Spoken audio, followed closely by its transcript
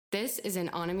This is an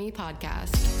Onomy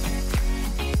podcast.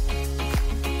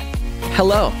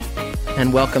 Hello,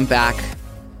 and welcome back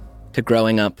to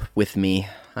Growing Up with Me.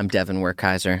 I'm Devin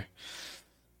Werkheiser.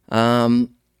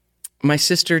 My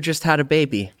sister just had a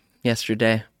baby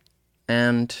yesterday,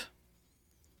 and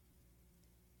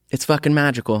it's fucking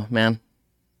magical, man.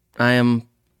 I am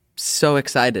so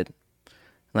excited.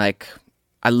 I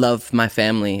love my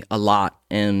family a lot,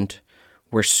 and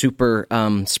we're super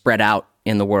spread out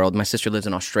in the world. My sister lives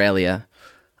in Australia.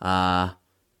 My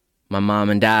mom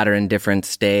and dad are in different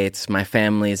states. My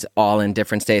family's all in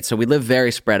different states. So we live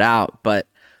very spread out, but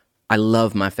I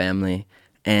love my family.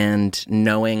 And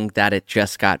knowing that it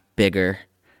just got bigger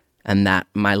and that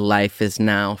my life is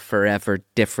now forever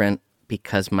different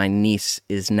because my niece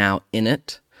is now in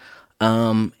it,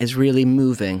 is really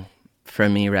moving for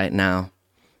me right now.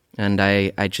 And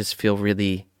I just feel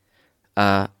really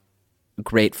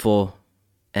grateful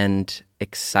and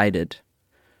excited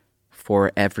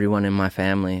for everyone in my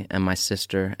family and my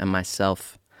sister and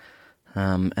myself.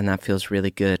 And that feels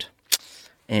really good.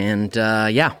 And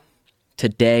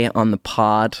today on the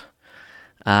pod,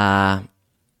 I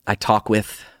talk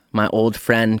with my old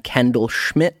friend Kendall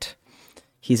Schmidt.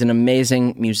 He's an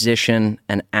amazing musician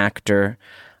and actor.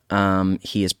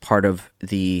 He is part of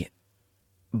the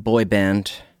boy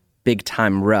band Big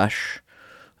Time Rush,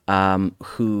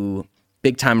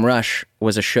 Big Time Rush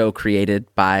was a show created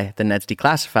by the Ned's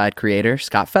Declassified creator,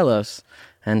 Scott Fellows.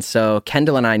 And so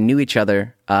Kendall and I knew each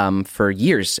other for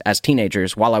years as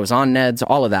teenagers while I was on Ned's,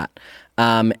 all of that.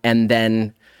 And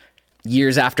then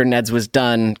years after Ned's was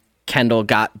done, Kendall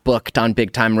got booked on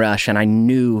Big Time Rush, and I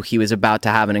knew he was about to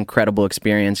have an incredible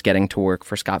experience getting to work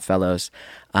for Scott Fellows.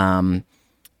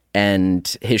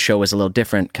 And his show was a little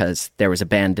different because there was a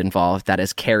band involved that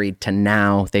has carried to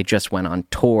now. They just went on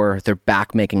tour. They're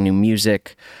back making new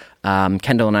music.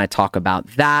 Kendall and I talk about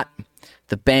that,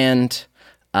 the band,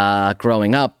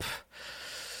 growing up.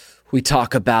 We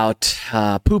talk about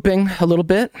pooping a little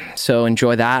bit, so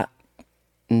enjoy that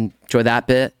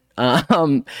bit.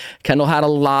 Kendall had a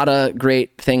lot of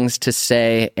great things to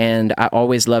say, and I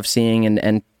always love seeing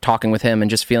and talking with him and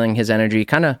just feeling his energy.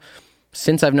 Kind of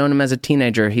since I've known him as a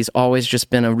teenager, he's always just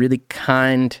been a really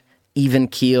kind,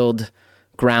 even-keeled,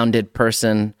 grounded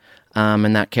person,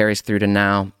 and that carries through to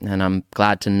now. And I'm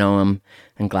glad to know him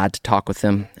and glad to talk with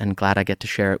him and glad I get to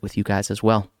share it with you guys as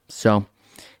well. So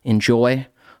enjoy.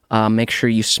 Make sure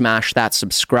you smash that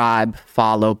subscribe,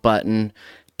 follow button,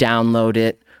 download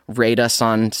it, rate us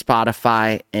on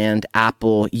Spotify and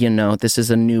Apple. You know, this is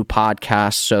a new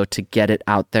podcast, so to get it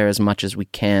out there as much as we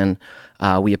can,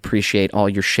 we appreciate all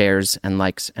your shares and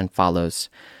likes and follows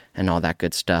and all that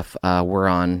good stuff. We're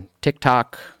on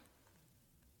TikTok,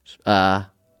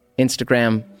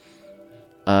 Instagram,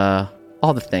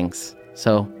 all the things.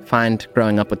 So find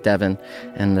Growing Up with Devin,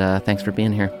 and thanks for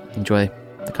being here. Enjoy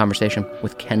the conversation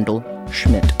with Kendall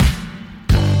Schmidt.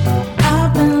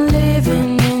 I've been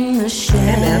living in the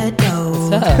shadows.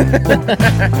 What's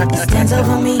up? Stands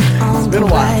over me on It's been a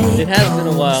while. It has been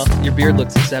a while. Your beard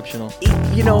looks exceptional.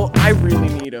 You know, I really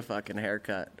need a fucking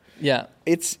haircut. Yeah.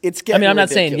 It's I getting mean, I'm not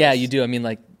saying, yeah, ridiculous. you do. I mean,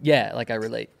 like I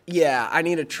relate. Yeah, I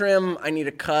need a trim. I need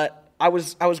a cut. I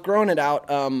was growing it out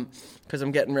because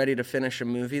I'm getting ready to finish a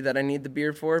movie that I need the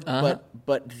beard for.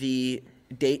 But the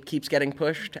date keeps getting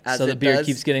pushed as So the it beard does.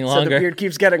 keeps getting So longer. the beard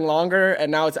keeps getting longer,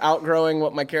 and now it's outgrowing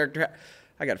what my character.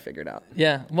 I got to figure it out.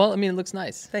 Yeah. Well, I mean, it looks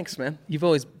nice. Thanks, man. You've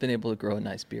always been able to grow a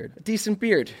nice beard. Decent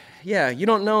beard. Yeah, you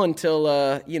don't know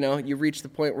until you reach the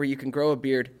point where you can grow a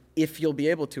beard if you'll be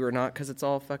able to or not, because it's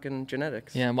all fucking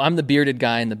genetics. Yeah. Well, I'm the bearded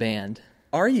guy in the band.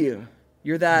 Are you?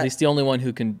 You're At that. least the only one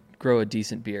who can grow a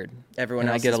decent beard. Everyone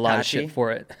and else I get is a lot patchy? of shit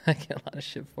for it. I get a lot of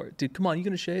shit for it. Dude, come on, you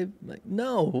gonna shave? I'm like,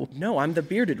 no. No, I'm the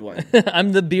bearded one.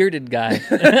 I'm the bearded guy.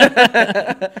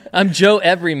 I'm Joe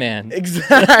Everyman.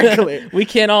 Exactly. We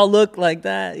can't all look like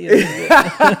that. You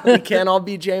know? We can't all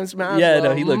be James Maslow. Yeah,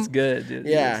 no, he looks good, dude.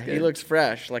 Yeah, good. he looks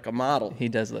fresh, like a model. He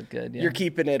does look good. Yeah. You're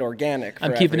keeping it organic. For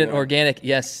I'm keeping it everyone. organic,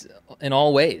 yes, in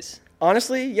all ways.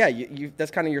 Honestly, yeah, you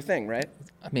that's kind of your thing, right?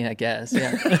 I mean, I guess,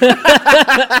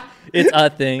 yeah. It's a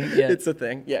thing, yeah. It's a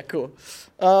thing. Yeah, cool.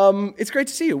 It's great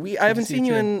to see you. I haven't see seen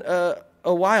you you in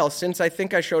a while since I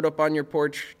think I showed up on your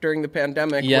porch during the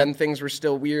pandemic Yep. when things were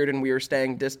still weird and we were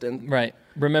staying distant. Right.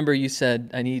 Remember you said,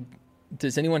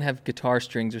 does anyone have guitar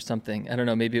strings or something? I don't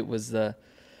know, maybe it was the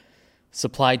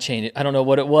supply chain. I don't know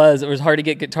what it was. It was hard to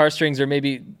get guitar strings or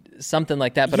maybe something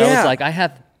like that. But I Yeah. was like, I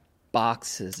have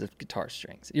boxes of guitar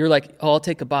strings. You're like, oh, I'll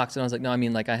take a box. And I was like, no, I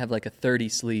mean, like I have like a 30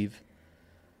 sleeve.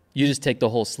 You just take the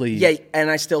whole sleeve. Yeah, and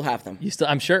I still have them. You still,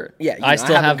 I'm sure. Yeah, I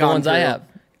still haven't have the gone ones I through- have.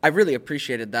 I really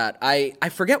appreciated that. I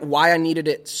forget why I needed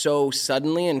it so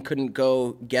suddenly and couldn't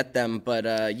go get them,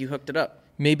 but you hooked it up.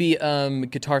 Maybe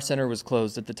Guitar Center was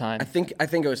closed at the time. I think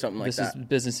it was something like that.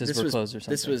 Businesses were closed or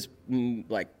something. This was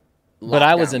like but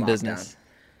I was in lockdown. business.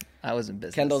 I was in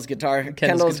business. Kendall's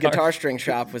guitar string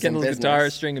shop was in business. Kendall's Guitar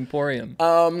String Emporium.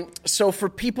 So for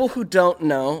people who don't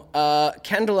know,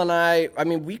 Kendall and I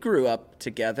mean, we grew up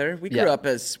together. We grew up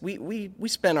as we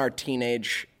spent our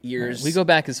teenage years. We go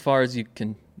back as far as you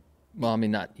can. Well, I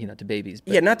mean, not to babies.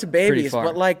 But not to babies,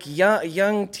 but like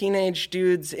young teenage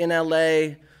dudes in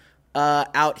LA,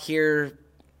 out here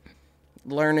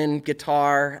learning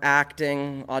guitar,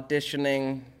 acting,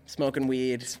 auditioning, smoking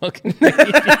weed.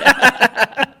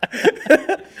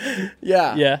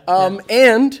 Yeah.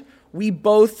 And we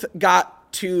both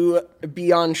got to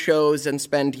be on shows and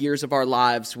spend years of our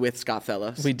lives with Scott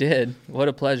Fellows. We did. What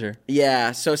a pleasure.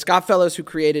 Yeah. So Scott Fellows, who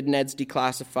created Ned's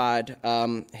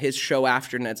Declassified, his show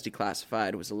after Ned's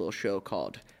Declassified was a little show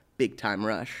called Big Time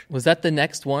Rush. Was that the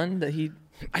next one that he...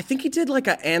 I think he did like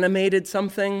an animated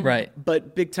something. Right.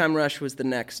 But Big Time Rush was the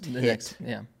next hit.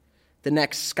 The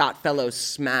next Scott Fellows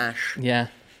smash. Yeah.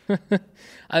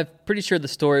 I'm pretty sure the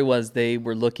story was they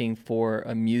were looking for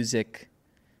a music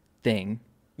thing.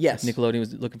 Yes. Nickelodeon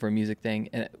was looking for a music thing,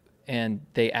 and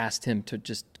they asked him to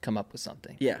just come up with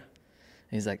something. Yeah.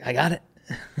 And he's like, I got it.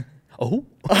 Oh.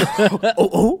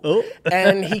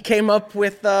 And he came up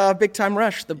with Big Time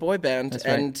Rush, the boy band. That's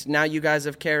right. And now you guys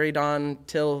have carried on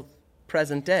till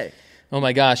present day. Oh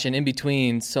my gosh. And in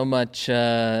between, so much,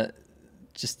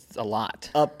 just a lot.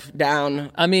 Up,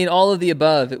 down. I mean, all of the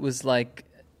above. It was like...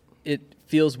 It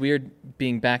feels weird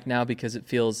being back now because it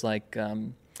feels like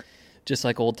just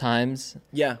like old times.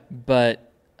 Yeah.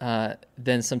 But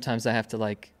then sometimes I have to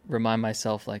like remind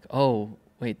myself like, oh,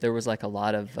 wait, there was like a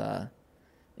lot of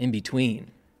in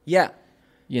between. Yeah.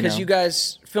 Because you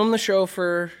guys filmed the show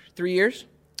for 3 years?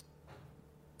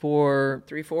 For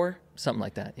 3, 4? Something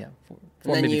like that, yeah. Four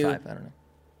maybe 5, I don't know.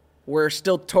 We're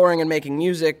still touring and making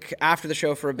music after the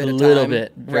show for a bit of time. A little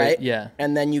bit, right? Yeah.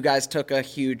 And then you guys took a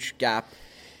huge gap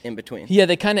in between. Yeah,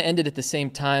 they kind of ended at the same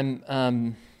time.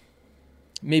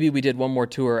 Maybe we did one more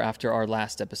tour after our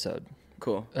last episode.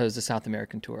 Cool. It was the South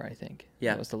American tour, I think.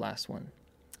 Yeah. That was the last one.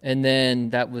 And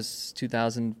then that was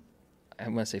 2000, I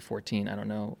want to say 14, I don't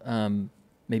know,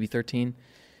 maybe 13.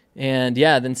 And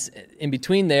yeah, then in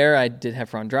between there, I did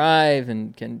Heffron Drive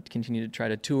and can continue to try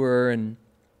to tour and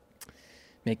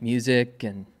make music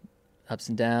and ups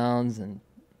and downs and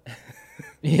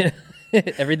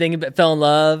everything. Fell in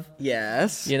love.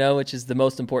 Yes. Which is the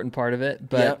most important part of it.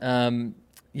 But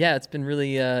yeah, it's been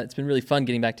really fun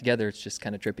getting back together. It's just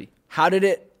kind of trippy. How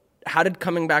did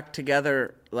coming back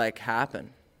together like happen?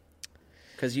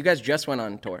 Because you guys just went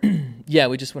on tour. Yeah,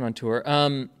 we just went on tour.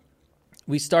 I've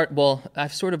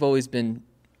sort of always been.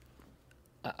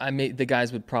 The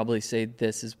guys would probably say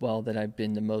this as well, that I've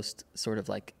been the most sort of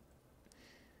like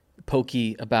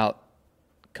pokey about.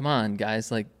 Come on,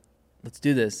 guys, like. Let's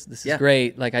do this. This is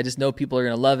great. Like, I just know people are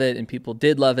going to love it, and people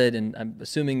did love it, and I'm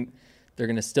assuming they're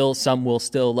going to some will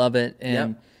still love it,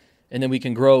 and then we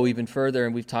can grow even further.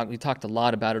 And we talked a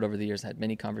lot about it over the years. I had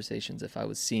many conversations. If I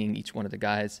was seeing each one of the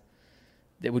guys,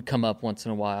 it would come up once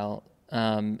in a while,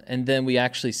 and then we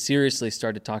actually seriously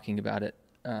started talking about it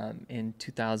in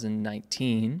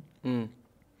 2019, and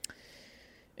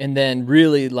then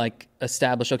really like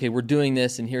establish, okay, we're doing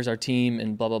this, and here's our team,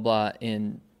 and blah blah blah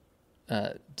in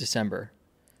December,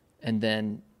 and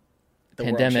then the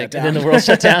pandemic, and then the world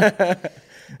shut down.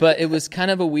 But it was kind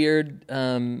of a weird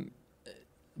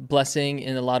blessing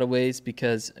in a lot of ways,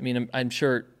 because I mean, I'm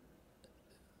sure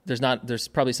there's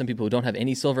probably some people who don't have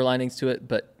any silver linings to it,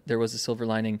 but there was a silver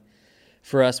lining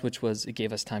for us, which was it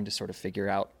gave us time to sort of figure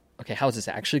out, okay, how is this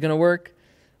actually going to work,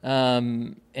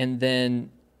 and then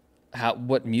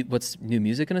what's new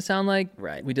music going to sound like.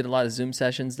 Right. We did a lot of Zoom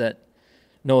sessions that.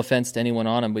 No offense to anyone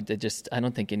on them, but I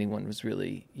don't think anyone was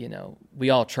really,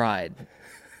 we all tried.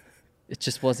 It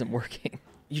just wasn't working.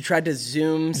 You tried to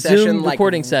Zoom session?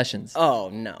 Recording sessions.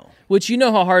 Oh, no. Which you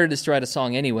know how hard it is to write a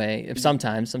song anyway.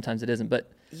 Sometimes it isn't,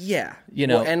 but... Yeah.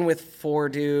 And with 4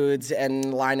 dudes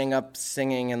and lining up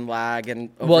singing and lag and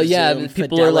over Zoom,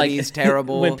 people are like...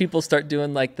 terrible. When people start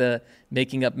doing like the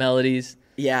making up melodies...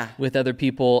 Yeah. With other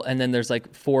people, and then there's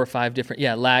like 4 or 5 different...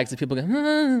 lags that people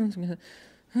go...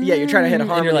 Yeah, you're trying to hit a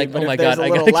harmony, and you're like, but oh my if there's God, a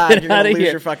little I gotta lag, get you're going to lose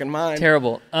here. your fucking mind.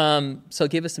 Terrible. So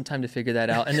it gave us some time to figure that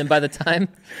out. And then by the time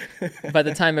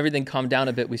everything calmed down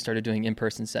a bit, we started doing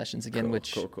in-person sessions again,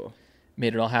 which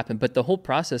made it all happen. But the whole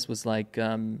process was like,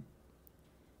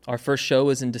 our first show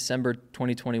was in December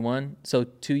 2021. So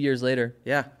 2 years later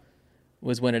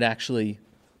was when it actually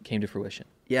came to fruition.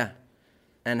 Yeah.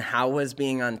 And how was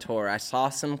being on tour? I saw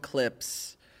some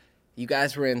clips. You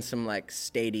guys were in some like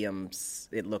stadiums.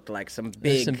 It looked like some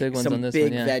big ones on this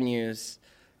big one, yeah. venues.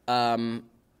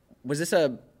 Was this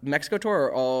a Mexico tour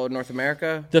or all North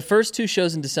America? The first 2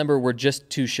 shows in December were just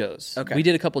 2 shows. Okay. We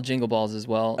did a couple Jingle Balls as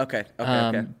well. Okay.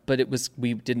 But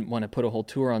we didn't want to put a whole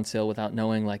tour on sale without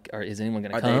knowing, like, is anyone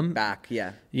going to Are come? they back?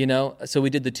 Yeah. You know? So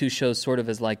we did the 2 shows sort of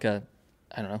as like I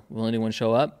don't know, will anyone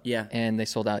show up? Yeah. And they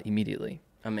sold out immediately.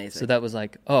 Amazing. So that was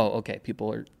like, oh, okay,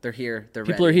 They're here. They're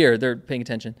people ready. are here. They're paying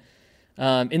attention.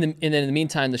 And then in the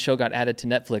meantime, the show got added to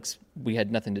Netflix. We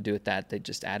had nothing to do with that. They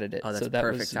just added it. Oh, that's so that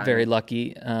perfect was timing. very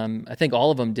lucky. I think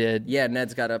all of them did. Yeah,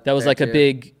 Ned's got up. That was there like a too.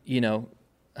 big, I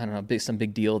don't know, some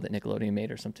big deal that Nickelodeon made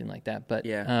or something like that. But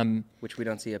Yeah. Which we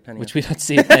don't see a penny. which we don't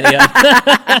see a penny of.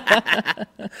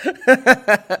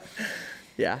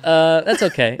 Yeah. That's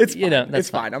okay. It's fine. That's it's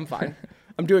fine. I'm fine.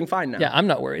 I'm doing fine now. Yeah, I'm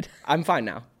not worried. I'm fine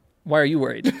now. Why are you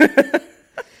worried?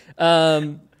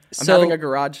 I'm having a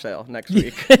garage sale next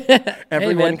week.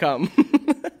 Everyone man. come.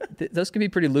 Those can be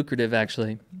pretty lucrative,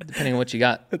 actually, depending on what you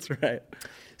got. That's right.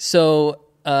 So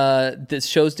the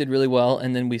shows did really well,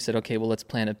 and then we said, okay, well, let's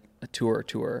plan a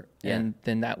tour. Yeah. And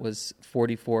then that was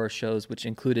 44 shows, which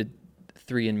included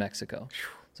 3 in Mexico.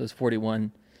 So it was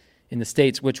 41 in the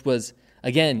States, which was,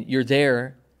 again, you're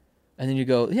there, and then you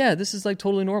go, yeah, this is like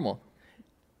totally normal.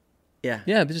 Yeah.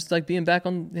 Yeah, but just like being back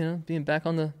on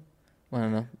the, I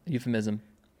don't know, euphemism.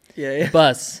 Yeah.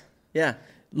 Bus. Yeah.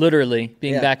 Literally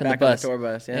being back on the bus. On the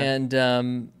tour bus, yeah.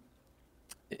 And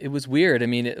it was weird. I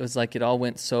mean, it was like it all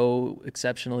went so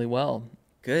exceptionally well.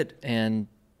 Good. And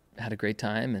had a great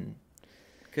time, and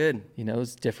Good. it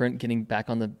was different getting back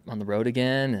on the road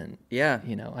again, and Yeah.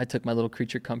 I took my little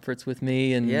creature comforts with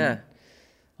me and Yeah.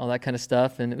 all that kind of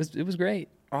stuff, and it was great.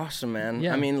 Awesome, man.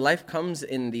 Yeah. I mean, life comes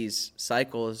in these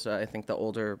cycles. I think the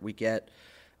older we get,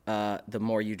 the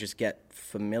more you just get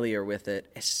familiar with it.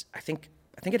 I think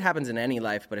it happens in any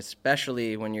life, but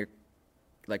especially when you're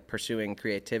like pursuing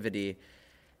creativity,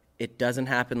 it doesn't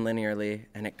happen linearly,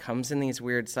 and it comes in these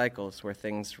weird cycles where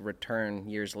things return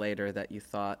years later that you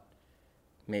thought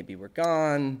maybe were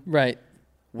gone. Right.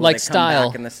 Will Like they come style.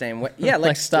 back in the same way? Yeah,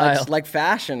 Like style. like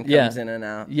fashion Yeah. comes in and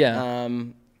out. Yeah.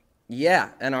 Yeah,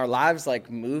 and our lives like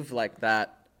move like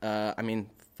that. I mean,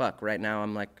 fuck. Right now,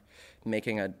 I'm like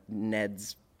making a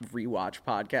Ned's rewatch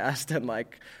podcast and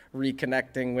like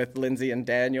reconnecting with Lindsay and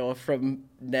Daniel from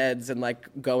Ned's and like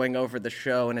going over the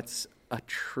show, and it's a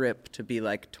trip to be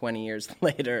like 20 years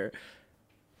later,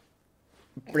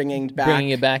 bringing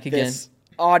it back again. This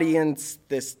audience,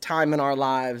 this time in our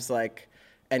lives, like,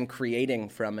 and creating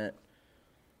from it.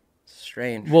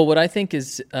 Strange. Well, what I think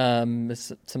is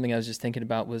something I was just thinking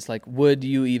about was like, would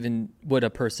a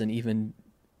person even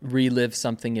relive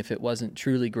something if it wasn't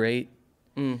truly great?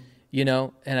 And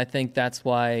I think that's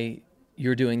why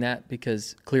you're doing that,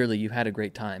 because clearly you had a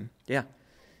great time. Yeah.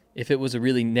 If it was a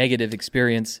really negative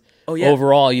experience, Oh, yeah.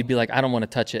 overall, you'd be like, I don't want to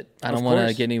touch it. I Of don't want to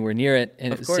course. get anywhere near it.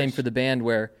 And Of it was the same course. for the band,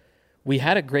 where we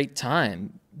had a great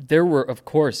time. There were, of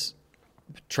course,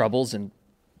 troubles and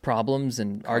problems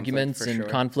and arguments for and sure.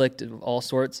 conflict of all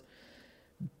sorts.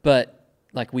 But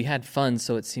like we had fun,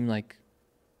 so it seemed like,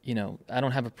 I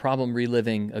don't have a problem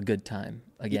reliving a good time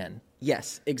again.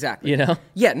 Yes, exactly.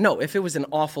 Yeah, no, if it was an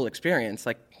awful experience,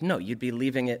 like, no, you'd be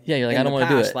leaving it. Yeah, you're like, in I don't the want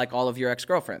to do past, it. like all of your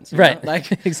ex-girlfriends. Right.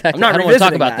 Like, exactly. I'm not I don't want to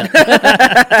talk revisiting about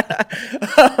that.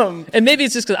 that. And maybe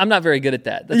it's just because I'm not very good at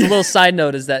that. That's a little side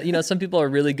note, is that, some people are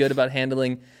really good about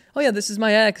handling, oh yeah, this is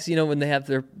my ex, when they have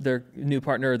their new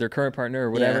partner or their current partner or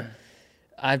whatever. Yeah.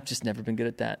 I've just never been good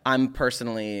at that. I'm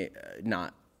personally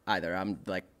not either. I'm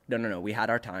like, no, we had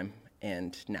our time,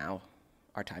 and now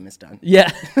our time is done.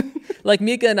 Yeah. Like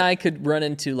Mika and I could run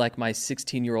into like my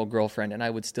 16-year-old girlfriend, and I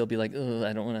would still be like, ugh,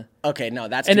 I don't want to. Okay, no,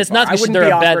 that's And too it's far. not I because wouldn't they're be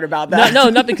a bad. awkward about that. No,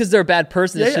 not because they're a bad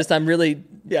person. Yeah, It's yeah. just I'm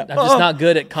just Oh, not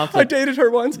good at I conflict. dated her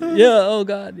once. Yeah. Oh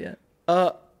God. Yeah.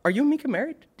 Are you and Mika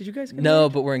married? Did you guys get No,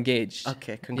 married? but we're engaged.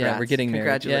 Okay, congrats. Yeah, we're getting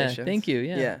married. Congratulations. Yeah, thank you.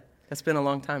 Yeah. Yeah, that's been a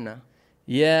long time now.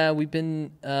 Yeah, we've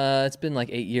been. It's been like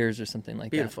 8 years or something like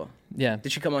Beautiful. that. Yeah.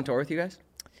 Did she come on tour with you guys?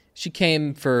 She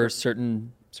came for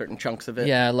certain. Certain chunks of it?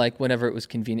 Yeah, like whenever it was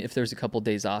convenient. If there was a couple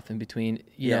days off in between,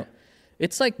 you know,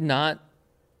 it's like not.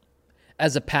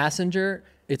 As a passenger,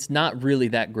 it's not really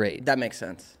that great. That makes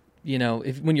sense.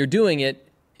 When you're doing it,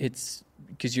 it's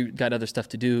because you've got other stuff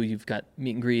to do. You've got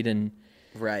meet and greet, and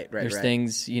Right. there's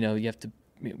things. You have to.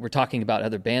 We're talking about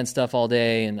other band stuff all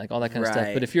day and like all that kind of stuff.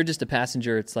 Right. But if you're just a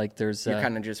passenger, it's like there's. You're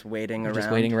kind of just waiting around.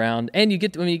 Just waiting around, and you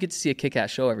get to see a kick-ass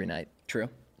show every night. True.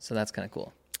 So that's kind of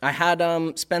cool. I had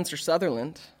Spencer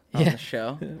Sutherland on the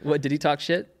show. What, did he talk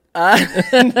shit?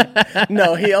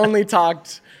 No, he only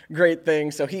talked great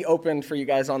things. So he opened for you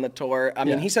guys on the tour. I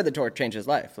mean, he said the tour changed his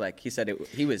life. Like he said,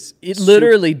 it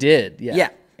literally did. Yeah.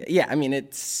 Yeah. I mean,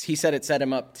 he said it set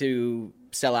him up to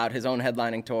sell out his own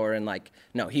headlining tour. And like,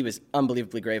 no, he was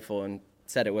unbelievably grateful and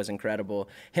said it was incredible.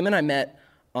 Him and I met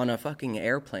on a fucking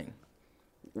airplane.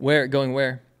 Going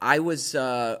where? I was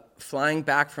flying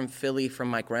back from Philly from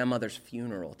my grandmother's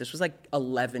funeral. This was like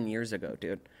 11 years ago,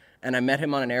 dude. And I met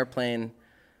him on an airplane.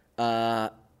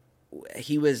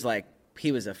 He was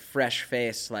a fresh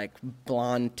face, like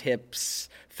blonde tips,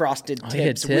 frosted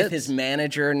tips, with his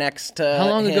manager next to How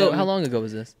long him. ago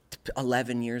was this?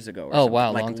 11 years ago. Or oh something.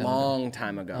 wow, like long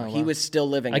time ago. He was still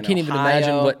living. I can't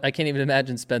even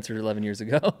imagine Spencer 11 years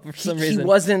ago for some reason. He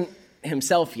wasn't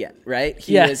himself yet, right?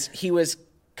 He was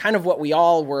kind of what we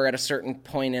all were at a certain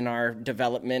point in our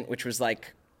development, which was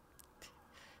like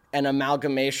an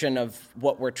amalgamation of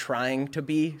what we're trying to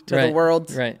be to the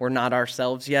world. Right. We're not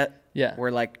ourselves yet. Yeah.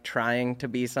 We're like trying to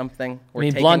be something. I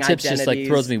mean, blonde tips just like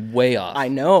throws me way off. I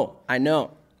know.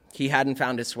 He hadn't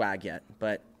found his swag yet,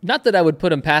 but not that I would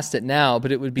put him past it now,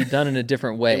 but it would be done in a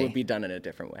different way. It would be done in a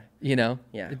different way. You know?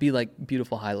 Yeah. It'd be like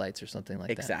beautiful highlights or something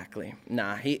like exactly.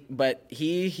 Nah,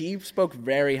 he spoke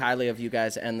very highly of you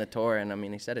guys and the tour, and I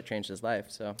mean, he said it changed his life,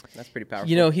 so that's pretty powerful.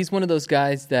 You know, he's one of those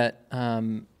guys that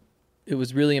it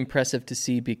was really impressive to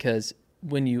see, because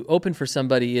when you open for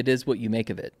somebody, it is what you make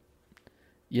of it.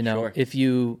 You know, Sure. If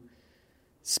you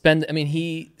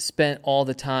he spent all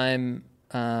the time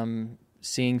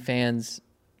seeing fans,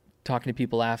 talking to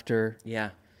people after.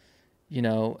 Yeah. You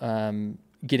know,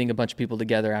 getting a bunch of people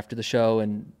together after the show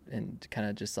and kind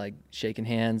of just like shaking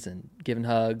hands and giving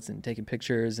hugs and taking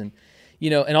pictures. And, you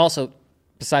know, and also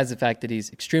besides the fact that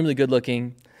he's extremely good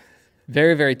looking,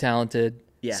 very, very talented.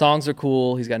 Yeah. Songs are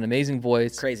cool. He's got an amazing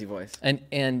voice. Crazy voice.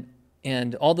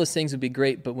 And all those things would be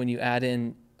great. But when you add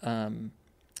in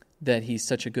that he's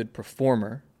such a good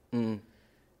performer,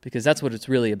 because that's what it's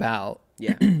really about.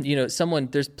 Yeah. You know,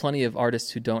 there's plenty of artists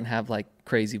who don't have like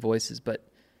crazy voices, but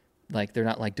like they're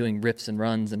not like doing riffs and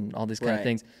runs and all these kind of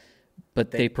things, but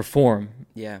they perform.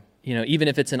 Yeah. You know, even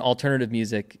if it's an alternative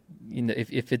music, you know,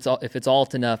 if it's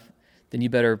alt enough, then you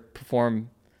better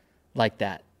perform like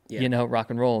that. Yeah. You know,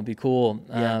 rock and roll would be cool.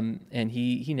 Yeah. And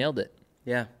he nailed it.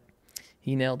 Yeah.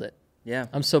 He nailed it. Yeah.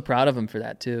 I'm so proud of him for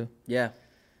that too. Yeah.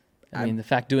 I mean, the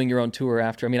fact doing your own tour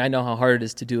after, I mean, I know how hard it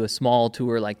is to do a small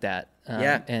tour like that.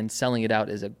 And selling it out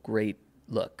is a great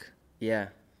look. Yeah.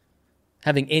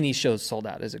 Having any shows sold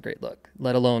out is a great look,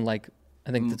 let alone like,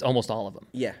 I think it's almost all of them.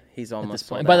 Yeah. He's almost at this sold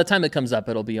point. And by out. the time it comes up,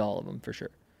 it'll be all of them for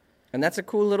sure. And that's a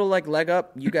cool little like leg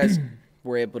up. You guys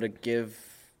were able to give,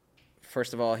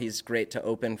 first of all, he's great to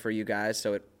open for you guys,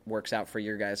 so it works out for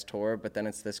your guys' tour, but then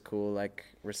it's this cool like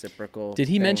reciprocal Did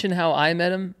he thing. mention how I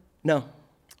met him? No.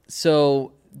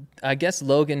 So I guess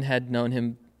Logan had known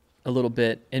him a little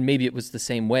bit, and maybe it was the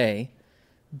same way,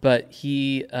 but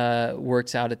he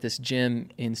works out at this gym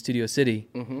in Studio City.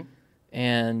 Mm-hmm.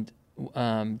 And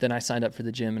then I signed up for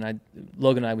the gym, and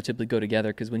Logan and I would typically go together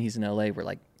because when he's in LA, we're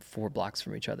like 4 blocks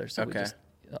from each other. So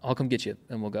I'll come get you,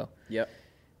 and we'll go. Yep.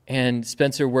 And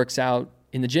Spencer works out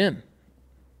in the gym.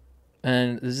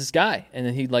 And there's this guy, and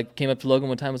then he like came up to Logan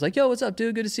one time and was like, "Yo, what's up,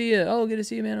 dude? Good to see you." "Oh, good to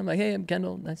see you, man." I'm like, "Hey, I'm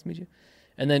Kendall. Nice to meet you."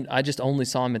 And then I just only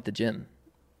saw him at the gym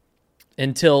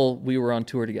until we were on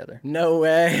tour together. No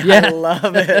way. Yeah. I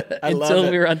love it. Until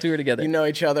we were on tour together. You know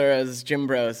each other as gym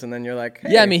bros, and then you're like,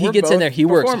 hey, yeah, I mean, he gets in there. He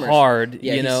works hard.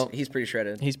 Yeah, you know, he's pretty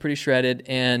shredded. He's pretty shredded.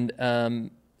 And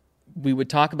we would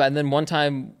talk about it. And then one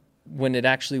time when it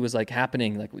actually was like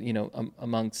happening, like, you know,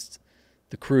 amongst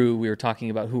the crew, we were talking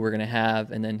about who we're going to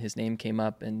have. And then his name came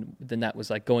up. And then that was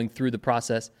like going through the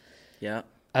process. Yeah.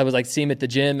 I would like see him at the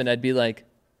gym, and I'd be like,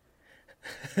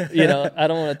 you know, I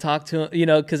don't want to talk to him, you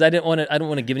know, because I don't want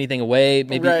to give anything away.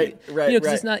 Maybe, right. You know,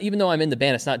 because it's not, even though I'm in the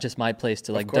band, it's not just my place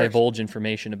to like divulge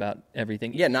information about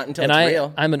everything. Yeah, not until it's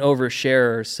real. I'm an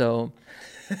oversharer, so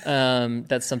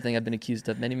that's something I've been accused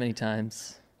of many, many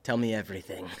times. Tell me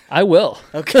everything. I will.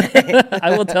 Okay.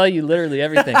 I will tell you literally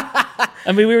everything.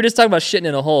 I mean, we were just talking about shitting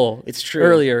in a hole. It's true.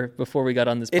 Earlier before we got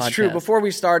on this podcast. It's true. Before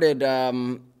we started,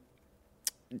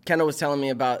 Kendall was telling me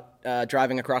about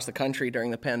driving across the country during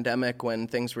the pandemic when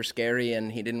things were scary,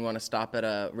 and he didn't want to stop at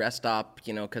a rest stop,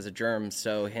 you know, because of germs.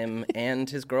 So him and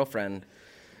his girlfriend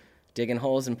digging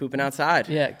holes and pooping outside.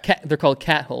 Yeah, they're called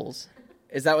cat holes.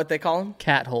 Is that what they call them?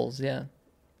 Cat holes, yeah.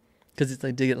 Because it's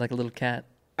like dig it like a little cat.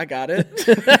 I got it.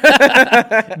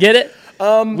 Get it?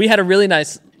 We had a really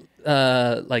nice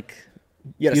like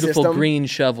You had a beautiful system. green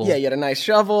shovel. Yeah, you had a nice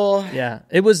shovel. Yeah.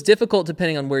 It was difficult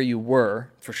depending on where you were.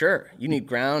 For sure. You need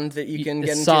ground that you can It's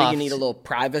get into. soft. You need a little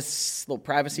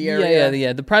privacy area.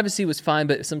 Yeah. The privacy was fine,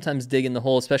 but sometimes digging the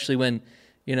hole, especially when,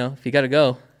 if you got to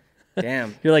go,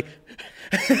 Damn. you're like,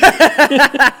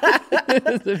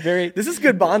 it's a very, This is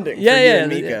good bonding for you and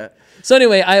Mika. So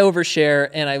anyway, I overshare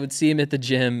and I would see him at the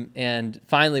gym. And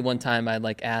finally one time I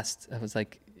asked, I was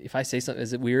like, if I say something,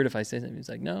 is it weird if I say something? He was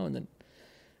like, no. And then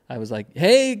I was like,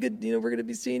 hey, good, we're going to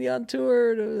be seeing you on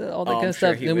tour, all that kind of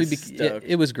stuff. Sure, it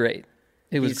was great.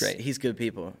 It was great. He's good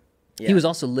people. Yeah. He was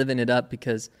also living it up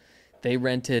because they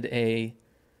rented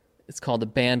it's called a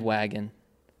bandwagon.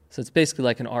 So it's basically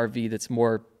like an RV that's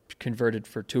more converted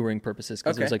for touring purposes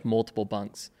because there's like multiple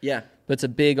bunks. Yeah. But it's a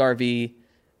big RV,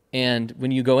 and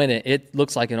when you go in it, it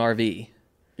looks like an RV.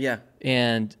 Yeah.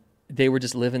 And they were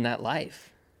just living that life.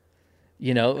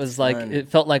 It was like, it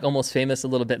felt like Almost Famous a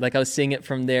little bit. Like I was seeing it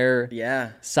from their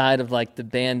side of like the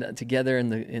band together in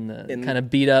the kind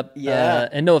of beat up. Yeah.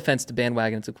 And no offense to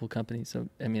Bandwagon. It's a cool company. So,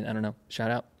 I mean, I don't know.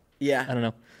 Shout out. Yeah. I don't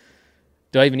know.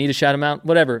 Do I even need to shout them out?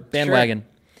 Whatever. Bandwagon.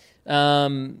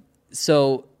 Sure.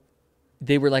 So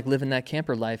they were like living that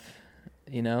camper life,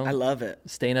 I love it.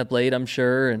 Staying up late, I'm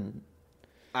sure. And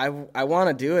I want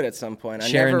to do it at some point.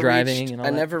 Sharing driving and all I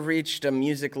that. never reached a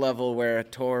music level where a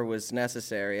tour was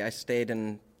necessary. I stayed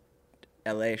in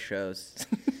LA shows.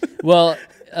 Well,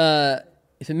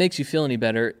 if it makes you feel any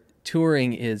better,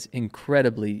 touring is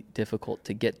incredibly difficult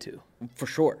to get to. For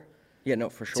sure. Yeah, no,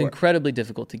 for sure. It's incredibly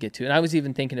difficult to get to. And I was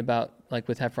even thinking about, like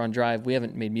with Heffron Drive, we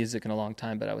haven't made music in a long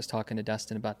time, but I was talking to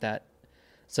Dustin about that.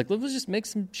 It's like, let's just make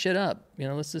some shit up.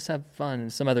 Let's just have fun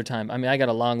some other time. I mean, I got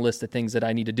a long list of things that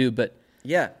I need to do, but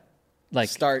yeah, like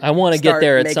I want to get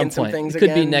there at some point. It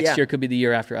could be next year, year, could be the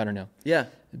year after. I don't know. Yeah.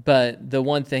 But the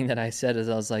one thing that I said is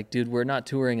I was like, dude, we're not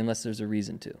touring unless there's a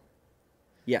reason to.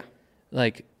 Yeah.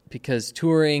 Like, because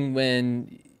touring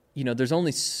when, there's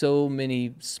only so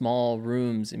many small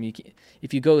rooms. I mean,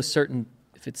 if you go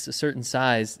if it's a certain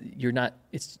size, you're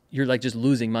like just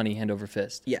losing money hand over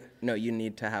fist. Yeah. No, you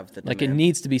need to have the demand. Like it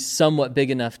needs to be somewhat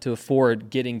big enough to afford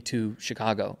getting to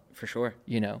Chicago. For sure.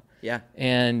 Yeah.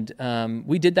 And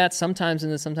we did that sometimes,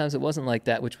 and then sometimes it wasn't like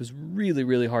that, which was really,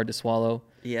 really hard to swallow.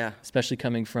 Yeah. Especially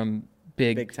coming from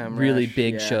big time really rush.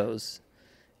 Big shows,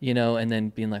 and then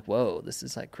being like, whoa, this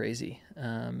is like crazy.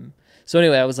 So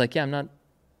anyway, I was like, yeah,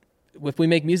 if we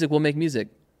make music, we'll make music.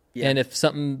 Yeah. And if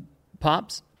something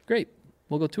pops, great.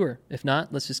 We'll go tour. If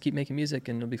not, let's just keep making music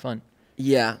and it'll be fun.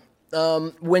 Yeah.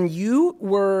 When you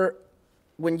were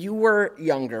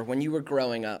younger, when you were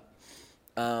growing up,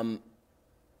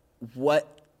 what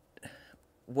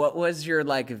was your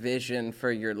like vision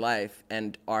for your life,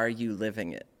 and are you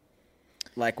living it?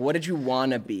 Like, what did you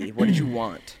want to be? What did you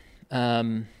want?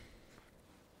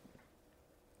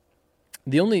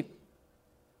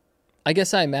 I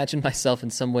guess I imagine myself in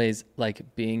some ways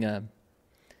like being a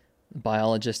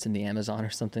biologist in the Amazon or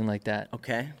something like that.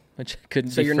 Okay. Which I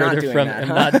couldn't be further from. I'm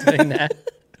not doing that.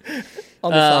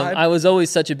 On the side? I was always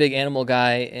such a big animal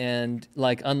guy, and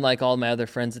like unlike all my other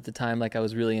friends at the time, like I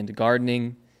was really into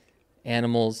gardening,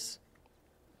 animals,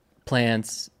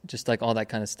 plants, just like all that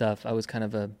kind of stuff. I was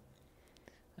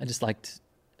I just liked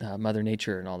Mother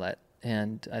Nature and all that,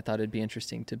 and I thought it'd be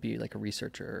interesting to be like a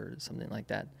researcher or something like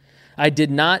that. I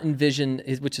did not envision,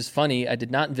 which is funny, I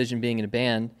did not envision being in a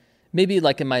band. Maybe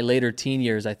like in my later teen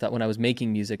years, I thought when I was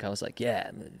making music, I was like, yeah,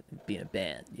 I'm gonna be in a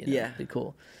band. Yeah. It'd be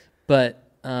cool. But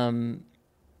I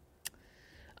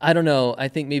don't know. I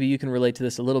think maybe you can relate to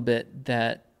this a little bit,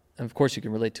 that, of course you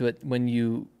can relate to it. When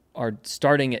you are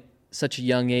starting at such a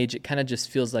young age, it kind of just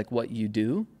feels like what you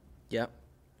do. Yeah.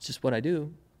 It's just what I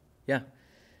do. Yeah.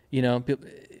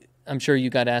 I'm sure you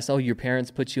got asked, oh, your parents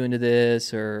put you into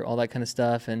this or all that kind of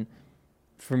stuff. And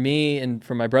for me and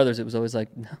for my brothers, it was always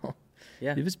like, no.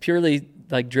 Yeah. It was purely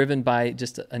like driven by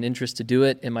just an interest to do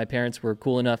it. And my parents were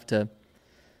cool enough to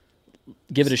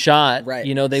give it a shot. Right.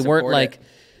 They weren't like,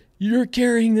 you're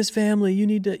carrying this family, you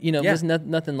need to, it was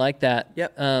nothing like that.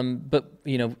 Yep. But,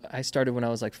 I started when I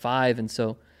was like 5. And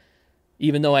so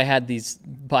even though I had these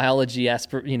biology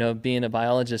being a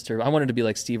biologist, or I wanted to be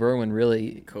like Steve Irwin,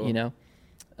 really, cool.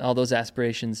 All those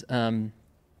aspirations,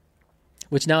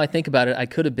 which now I think about it, I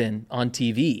could have been on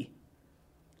TV,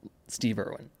 Steve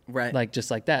Irwin. Right. Like,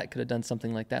 just like that. Could have done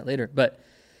something like that later. But,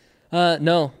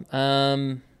 no,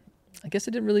 I guess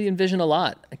I didn't really envision a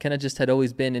lot. I kind of just had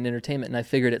always been in entertainment, and I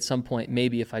figured at some point,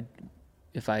 maybe if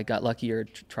I got lucky or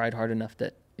tried hard enough,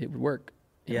 that it would work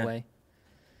in a way.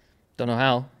 Don't know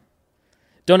how.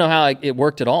 Don't know how it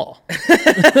worked at all.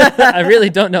 I really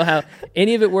don't know how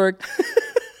any of it worked.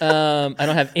 I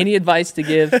don't have any advice to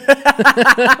give.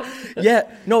 Yeah,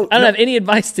 no, I don't have any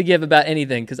advice to give about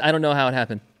anything because I don't know how it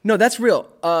happened. no, that's real.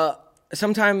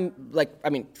 Sometime,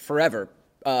 forever,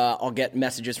 I'll get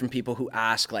messages from people who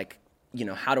ask, like,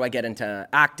 how do I get into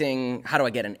acting? How do I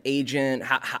get an agent?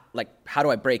 How do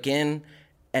I break in?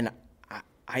 And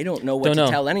I don't know what to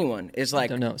tell anyone. It's like,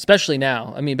 I don't know, especially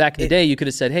now. I mean, back in the day, you could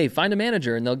have said, "Hey, find a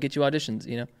manager, and they'll get you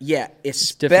auditions." Yeah,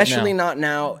 especially not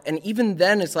now. And even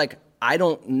then, it's like, I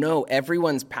don't know.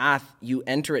 Everyone's path, you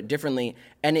enter it differently,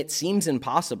 and it seems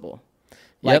impossible.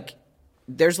 Like,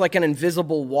 there's like an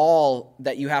invisible wall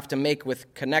that you have to make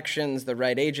with connections, the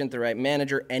right agent, the right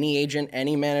manager,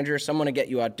 any manager, someone to get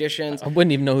you auditions. I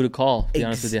wouldn't even know who to call, to be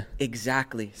honest with you.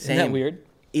 Exactly. Same. Isn't that weird?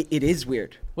 It is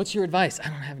weird. What's your advice? I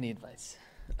don't have any advice.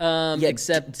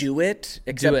 Except do it.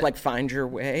 Except find your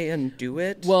way and do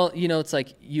it. Well, it's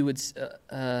like you would.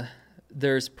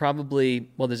 There's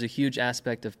a huge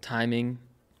aspect of timing.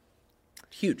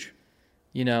 Huge.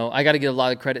 I got to give a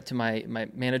lot of credit to my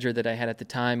manager that I had at the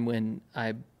time when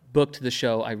I booked the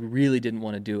show. I really didn't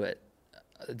want to do it.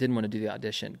 I didn't want to do the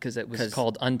audition because it was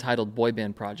called Untitled Boy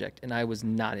Band Project, and I was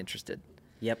not interested.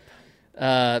 Yep.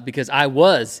 Because I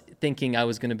was thinking I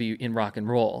was going to be in rock and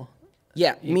roll.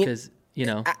 Yeah. Because,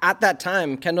 At that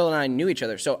time, Kendall and I knew each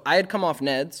other. So I had come off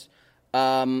Ned's,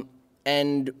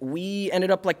 and we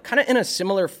ended up like kind of in a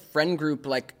similar friend group,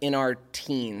 like in our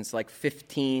teens, like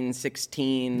 15,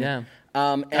 16. Yeah.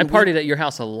 And I partied at your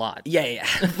house a lot. Yeah,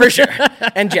 for sure.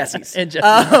 And Jesse's. And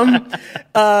Jesse's.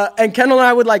 And Kendall and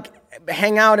I would like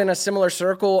hang out in a similar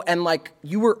circle, and like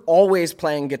you were always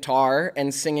playing guitar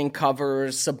and singing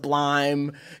covers,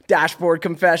 Sublime, Dashboard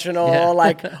Confessional,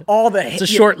 like all the It's a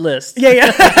short list.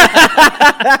 Yeah.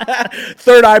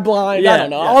 Third Eye Blind, I don't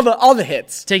know. Yeah. All the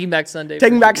hits. Taking Back Sunday.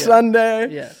 Sunday.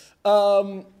 Yeah.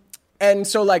 And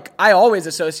so like I always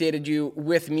associated you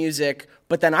with music,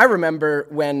 but then I remember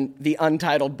when the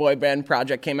Untitled Boy Band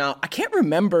Project came out, I can't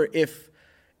remember if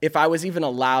I was even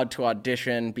allowed to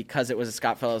audition because it was a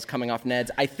Scott Fellows coming off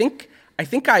Ned's. I think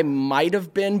I might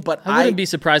have been, but I wouldn't be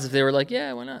surprised if they were like,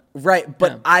 yeah, why not? Right,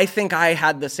 but yeah. I think I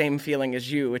had the same feeling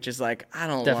as you, which is like, I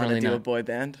don't want to do a boy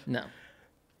band. No.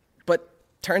 But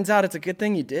turns out it's a good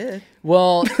thing you did.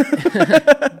 Well,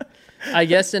 I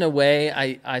guess in a way,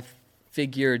 I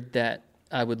figured that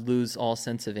I would lose all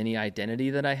sense of any identity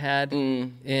that I had.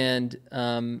 And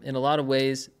in a lot of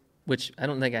ways, which I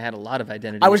don't think I had a lot of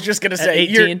identity. I was just gonna say,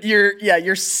 18. you're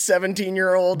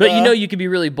 17-year-old. But you could be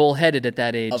really bullheaded at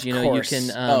that age. Of course.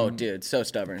 You can. Dude, so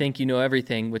stubborn. Think you know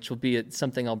everything, which will be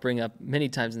something I'll bring up many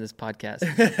times in this podcast.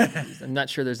 I'm not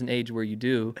sure there's an age where you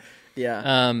do.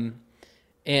 Yeah.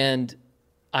 And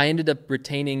I ended up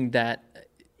retaining that,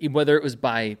 whether it was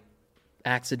by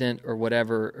accident or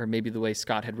whatever, or maybe the way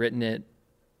Scott had written it.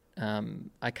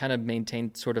 I kind of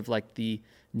maintained sort of like the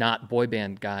not boy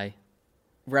band guy.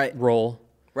 Right. Role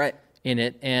right in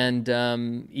it, and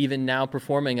even now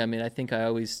performing, I mean, I think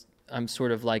I'm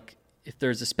sort of like, if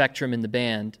there's a spectrum in the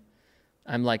band,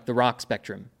 I'm like the rock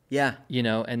spectrum. Yeah.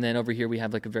 And then over here we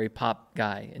have like a very pop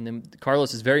guy, and then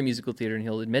Carlos is very musical theater, and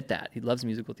he'll admit that he loves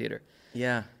musical theater.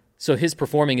 Yeah. So his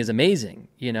performing is amazing,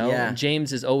 Yeah. And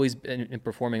James has always been in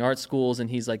performing arts schools,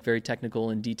 and he's like very technical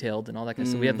and detailed and all that kind of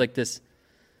stuff. So we have like this.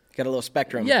 Got a little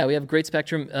spectrum. Yeah, we have a great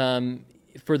spectrum.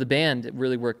 For the band, it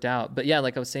really worked out. But yeah,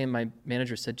 like I was saying, my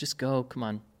manager said, just go, come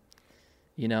on.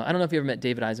 I don't know if you ever met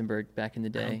David Eisenberg back in the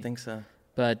day. I don't think so.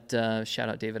 But shout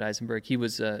out David Eisenberg. He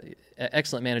was an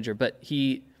excellent manager, but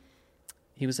he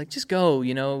was like, just go,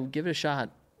 give it a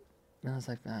shot. And I was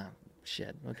like,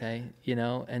 shit, okay.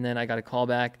 And then I got a call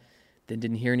back, then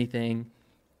didn't hear anything.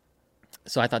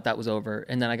 So I thought that was over.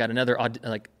 And then I got another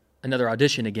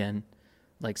audition again,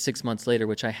 like 6 months later,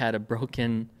 which I had a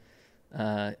broken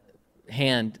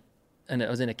hand, and I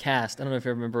was in a cast. I don't know if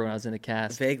you remember when I was in a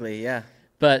cast. Vaguely, yeah.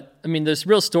 But I mean, the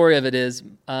real story of it is,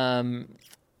 and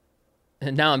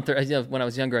now I'm when I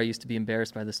was younger, I used to be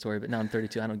embarrassed by this story, but now I'm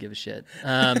 32. I don't give a shit.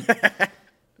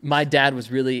 My dad was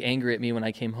really angry at me when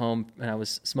I came home and I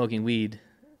was smoking weed,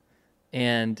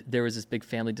 and there was this big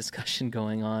family discussion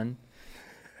going on,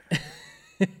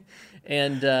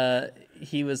 and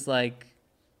he was like,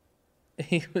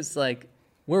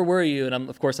 "Where were you?" And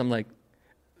I'm like.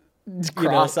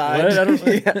 Cross-eyed.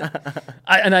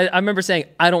 I remember saying,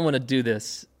 I don't want to do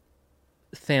this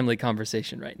family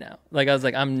conversation right now. Like, I was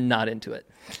like, I'm not into it.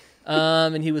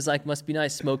 And he was like, must be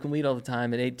nice smoking weed all the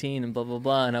time at 18 and blah, blah,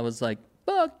 blah. And I was like,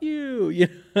 fuck you.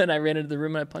 And I ran into the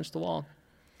room and I punched the wall.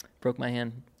 Broke my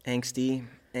hand. Angsty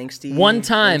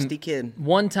angsty kid.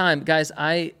 One time, guys,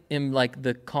 I am like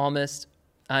the calmest.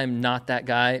 I'm not that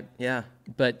guy. Yeah.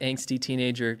 but angsty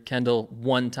teenager Kendall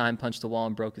one time punched the wall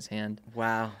and broke his hand.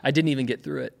 Wow. I didn't even get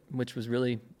through it, which was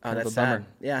really kind of a bummer.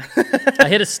 Sad. Yeah. I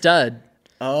hit a stud.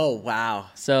 Oh, wow.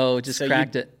 So just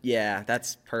cracked it. Yeah,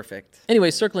 that's perfect.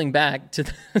 Anyway, circling back to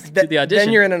the audition.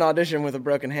 Then you're in an audition with a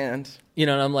broken hand. You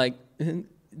know, and I'm like,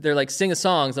 they're like, sing a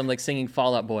song. So I'm like singing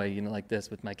Fall Out Boy, you know, like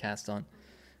this with my cast on.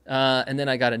 And then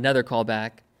I got another call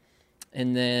back.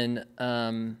 And then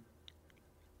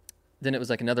it was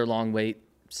like another long wait,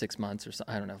 6 months or so.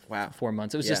 I don't know. Wow. 4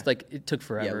 months. It was just like, it took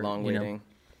forever. Yeah, long waiting. Know?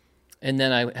 And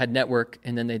then I had network,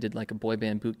 and then they did like a boy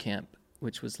band boot camp,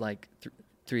 which was like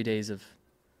 3 days of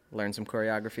learn some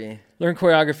choreography. Learn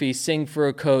choreography, sing for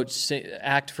a coach,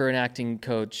 act for an acting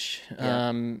coach,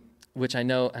 which I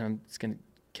know, and it's going to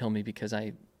kill me because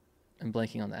I'm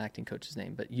blanking on the acting coach's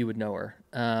name, but you would know her.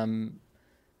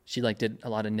 She like did a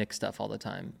lot of Nick stuff all the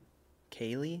time.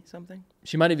 Kaylee something?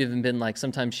 She might have even been like,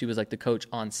 sometimes she was like the coach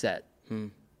on set.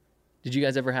 Did you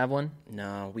guys ever have one?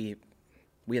 No, we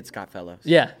had Scott Fellows.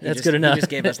 Yeah, that's good enough. He just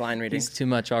gave us line readings. He's too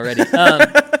much already.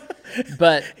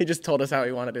 But he just told us how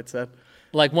he wanted it said.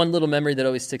 Like one little memory that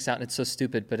always sticks out, and it's so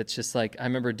stupid, but it's just like, I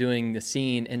remember doing the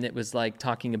scene, and it was like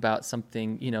talking about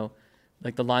something, you know,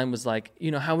 like the line was like,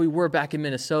 you know, how we were back in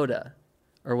Minnesota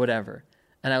or whatever.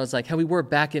 And I was like, how we were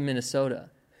back in Minnesota.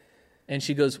 And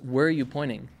she goes, where are you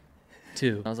pointing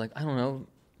to? I was like, I don't know,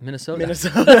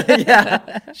 Minnesota.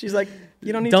 Yeah. She's like,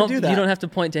 you don't need to do that. You don't have to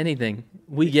point to anything.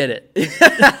 We get it. You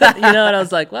know, and I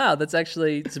was like, wow, that's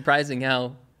actually surprising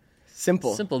how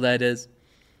simple that is.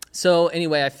 So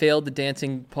anyway, I failed the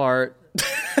dancing part.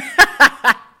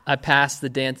 I passed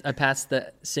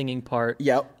the singing part.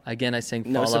 Yep. Again, I sang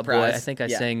No Fall Out Boy. surprise. I think I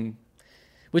sang,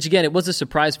 which again, it was a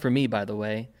surprise for me, by the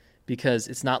way, because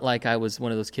it's not like I was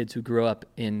one of those kids who grew up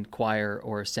in choir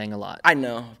or sang a lot. I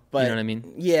know, but you know what I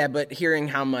mean? Yeah, but hearing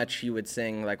how much you would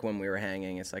sing, like when we were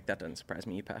hanging, it's like that doesn't surprise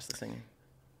me. You passed the singing.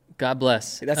 God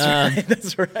bless. That's right.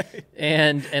 That's right.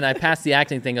 And I passed the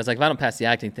acting thing. I was like, if I don't pass the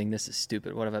acting thing, this is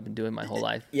stupid. What have I been doing my whole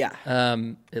life? Yeah.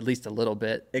 At least a little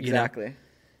bit. Exactly. You know?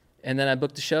 And then I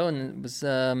booked a show, and it was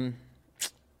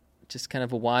just kind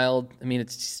of a wild. I mean,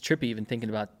 it's just trippy even thinking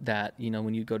about that. You know,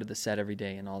 when you go to the set every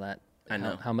day and all that. I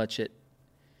know how much it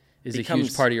is a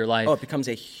huge part of your life. Oh,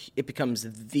 it becomes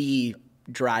the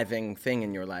driving thing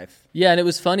in your life. Yeah, and it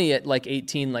was funny at like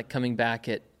 18, like coming back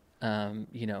at 9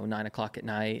 o'clock at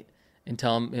night and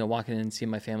walking in and seeing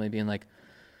my family being like,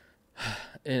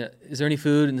 is there any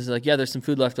food? And it's like, yeah, there's some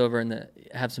food left over, and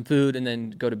have some food and then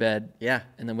go to bed. Yeah.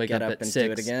 And then wake up at and 6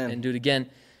 do it again.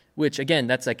 Which again,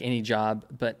 that's like any job,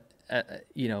 but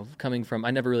coming from,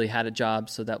 I never really had a job.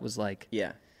 So that was like,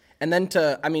 yeah. And then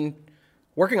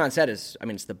working on set is,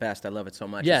 it's the best. I love it so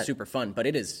much. Yeah. It's super fun, but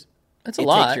it's a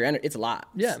lot. It's a lot.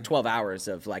 Yeah. It's 12 hours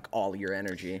of like all your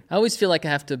energy. I always feel like I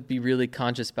have to be really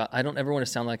conscious about, I don't ever want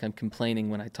to sound like I'm complaining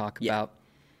when I talk about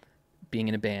being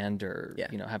in a band or,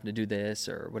 having to do this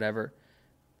or whatever.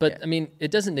 But it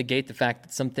doesn't negate the fact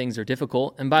that some things are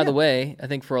difficult. And by the way, I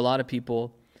think for a lot of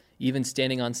people, even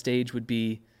standing on stage would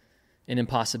be an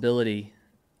impossibility,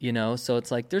 so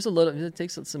it's like, it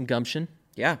takes some gumption.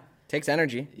 Yeah. Takes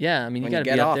energy. Yeah. You when got to you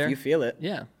get be off, out there. you feel it.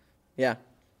 Yeah. Yeah.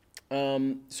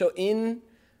 So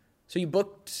you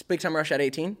booked Big Time Rush at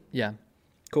 18? Yeah.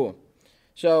 Cool.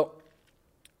 So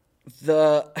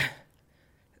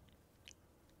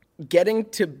getting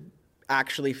to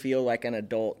actually feel like an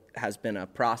adult has been a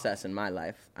process in my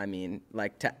life.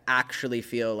 To actually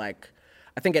feel like,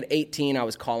 I think at 18 I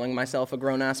was calling myself a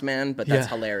grown-ass man, but that's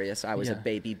hilarious. I was a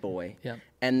baby boy. Yeah.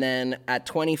 And then at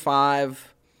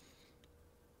 25,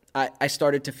 I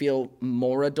started to feel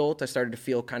more adult. I started to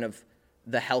feel kind of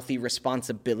the healthy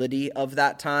responsibility of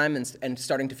that time and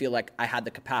starting to feel like I had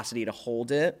the capacity to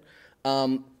hold it.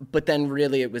 But then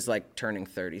really it was like turning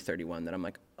 30, 31 that I'm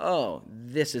like, oh,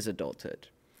 this is adulthood.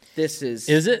 This is...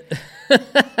 Is it?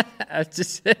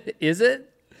 Is it?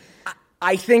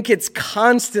 I think it's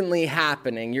constantly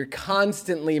happening. You're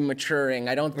constantly maturing.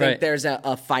 I don't think there's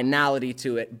a finality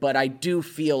to it, but I do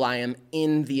feel I am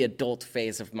in the adult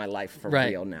phase of my life for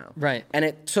real now. Right. And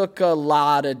it took a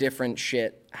lot of different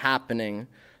shit happening.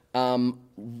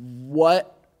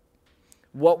 What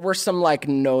were some like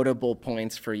notable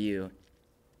points for you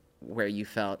where you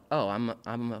felt, oh, I'm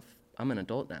an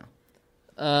adult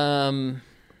now?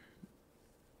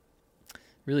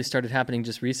 Really started happening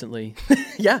just recently.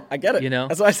 Yeah, I get it.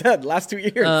 That's what I said, last 2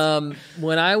 years.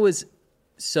 When I was,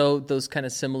 so those kind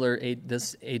of similar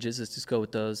ages, let's just go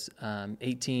with those,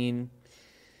 18,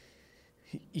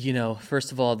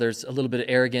 first of all, there's a little bit of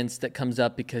arrogance that comes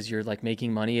up because you're like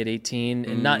making money at 18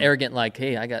 and not arrogant like,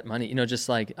 hey, I got money, just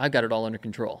like, I've got it all under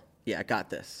control. Yeah, I got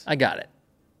this. I got it.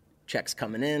 Checks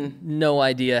coming in. No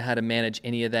idea how to manage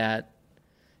any of that.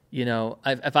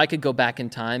 if I could go back in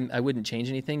time, I wouldn't change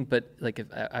anything. But like, if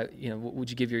would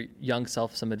you give your young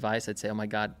self some advice? I'd say, oh my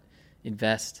God,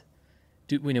 invest.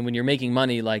 When you're making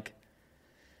money, like,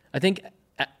 I think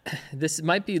this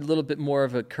might be a little bit more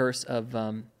of a curse of,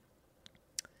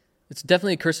 it's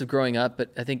definitely a curse of growing up,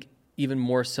 but I think even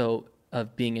more so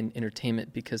of being in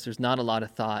entertainment, because there's not a lot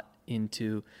of thought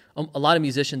into, a lot of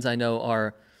musicians I know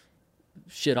are,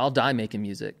 I'll die making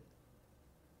music.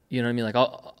 You know what I mean? Like,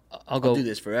 I'll go do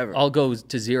this forever. I'll go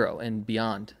to zero and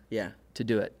beyond. Yeah. To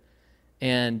do it.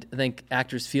 And I think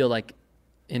actors feel like,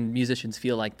 and musicians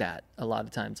feel like that a lot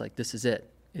of times. Like, this is it.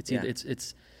 It's either,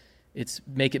 it's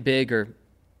make it big or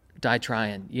die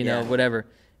trying, whatever.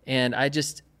 And I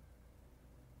just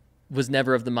was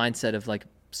never of the mindset of like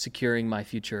securing my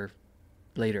future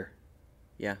later.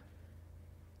 Yeah.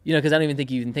 Because I don't even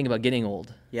think you even think about getting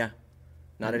old. Yeah.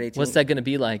 Not at 18. What's that going to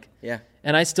be like? Yeah.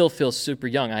 And I still feel super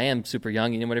young. I am super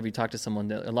young. Whenever you talk to someone,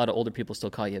 a lot of older people still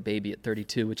call you a baby at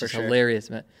 32, which is hilarious,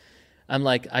 man. I'm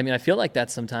like, I feel like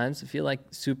that sometimes. I feel like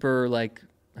super, like,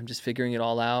 I'm just figuring it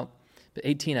all out. But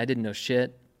 18, I didn't know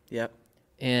shit. Yep.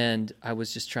 And I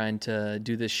was just trying to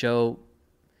do this show,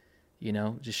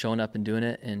 just showing up and doing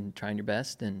it and trying your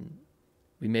best. And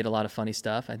we made a lot of funny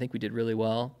stuff. I think we did really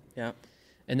well. Yeah.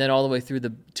 And then all the way through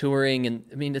the touring. And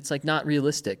it's like not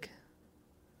realistic.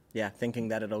 Yeah. Thinking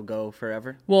that it'll go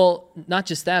forever. Well, not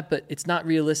just that, but it's not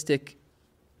realistic.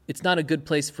 It's not a good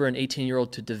place for an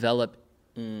 18-year-old to develop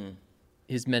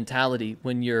his mentality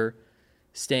when you're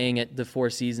staying at the Four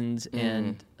Seasons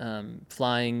and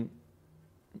flying.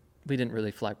 We didn't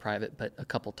really fly private, but a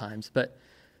couple times. But,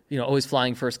 always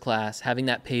flying first class, having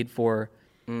that paid for,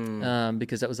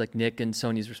 because that was like Nick and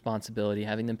Sony's responsibility,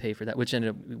 having them pay for that, which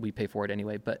ended up, we pay for it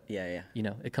anyway. But,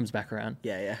 it comes back around.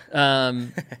 Yeah.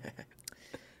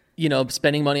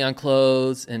 Spending money on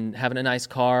clothes and having a nice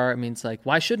car. It's like,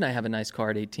 why shouldn't I have a nice car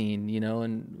at 18,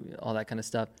 and all that kind of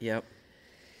stuff. Yep.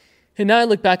 And now I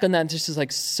look back on that and just as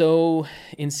like so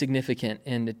insignificant,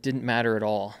 and it didn't matter at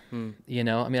all. I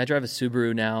drive a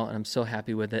Subaru now and I'm so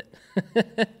happy with it.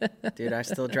 Dude, I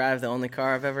still drive the only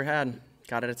car I've ever had.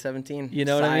 Got it at 17. You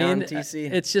know what I mean?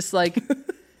 TC. It's just like,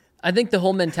 I think the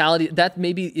whole mentality, that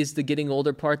maybe is the getting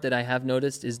older part that I have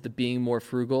noticed, is the being more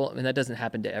frugal. That doesn't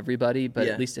happen to everybody, but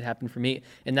at least it happened for me.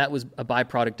 And that was a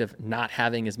byproduct of not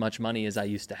having as much money as I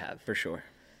used to have. For sure.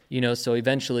 So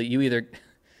eventually you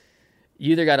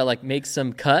either got to like make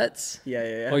some cuts,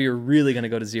 or you're really going to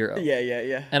go to zero.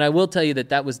 Yeah. And I will tell you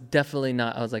that was definitely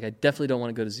not. I was like, I definitely don't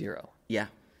want to go to zero. Yeah.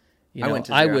 I went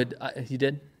to zero. You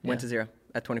did? Went to zero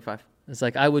at 25. It's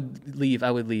like I would leave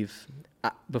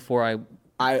before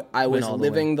I was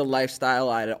living the lifestyle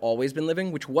I'd always been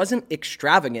living, which wasn't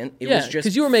extravagant. It was just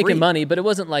because you were making money, but it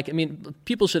wasn't like.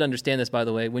 People should understand this, by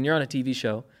the way. When you're on a TV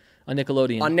show on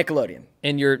Nickelodeon,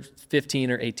 and you're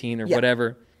 15 or 18 or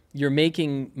whatever. You're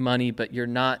making money, but you're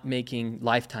not making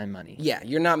lifetime money. Yeah,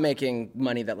 you're not making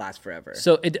money that lasts forever.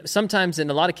 So sometimes, in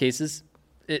a lot of cases,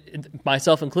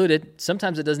 myself included,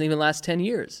 sometimes it doesn't even last 10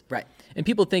 years. Right. And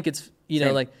people think it's,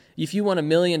 like, if you won $1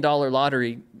 million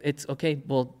lottery, it's okay,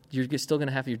 well, you're still going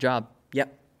to have your job.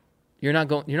 Yep. You're not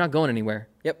going anywhere.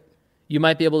 Yep. You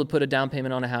might be able to put a down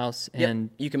payment on a house, and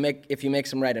you can if you make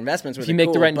some right investments with it. If you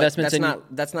make the right investments,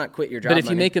 that's not quit your job. But if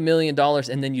money. you make $1 million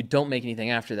and then you don't make anything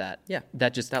after that,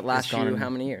 that lasts you how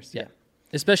many years? Yeah.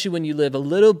 Especially when you live a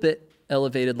little bit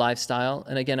elevated lifestyle.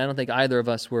 And again, I don't think either of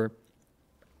us were.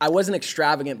 I wasn't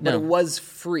extravagant, but it was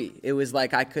free. It was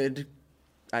like I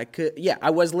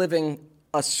was living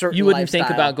a certain. You wouldn't lifestyle.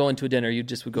 think about going to a dinner. You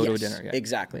just would go to a dinner. Yeah.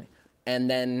 Exactly. And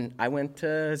then I went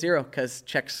to zero because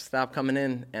checks stopped coming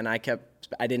in, and I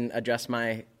didn't adjust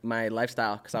my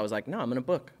lifestyle because I was like, no, I'm going to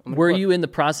book. Were you in the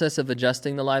process of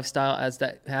adjusting the lifestyle as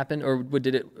that happened, or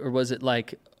was it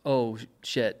like, oh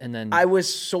shit, and then I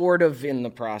was sort of in the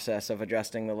process of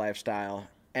adjusting the lifestyle,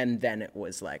 and then it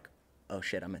was like, oh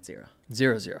shit, I'm at zero.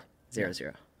 Zero.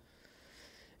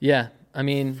 Yeah,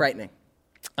 frightening.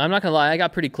 I'm not gonna lie, I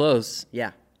got pretty close.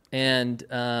 Yeah,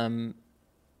 and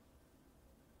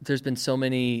there's been so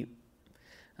many,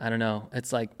 I don't know,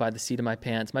 it's like by the seat of my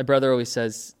pants. My brother always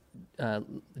says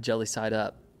jelly side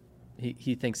up.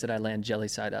 He thinks that I land jelly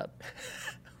side up.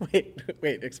 Wait,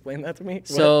 explain that to me.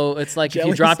 So it's like if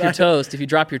you drop your toast,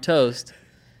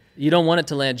 you don't want it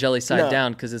to land jelly side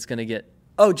down because it's going to get...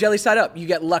 Oh, jelly side up. You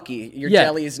get lucky. Your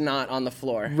jelly is not on the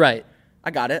floor. Right. I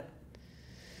got it.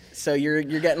 So you're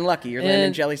getting lucky. You're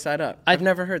landing jelly side up. I've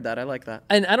never heard that. I like that.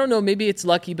 And I don't know, maybe it's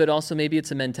lucky, but also maybe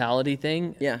it's a mentality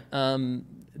thing. Yeah.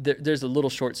 There's a little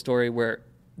short story where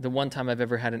the one time I've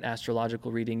ever had an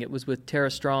astrological reading, it was with Tara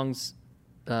Strong's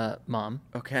mom.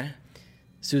 Okay.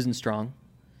 Susan Strong.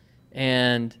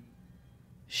 And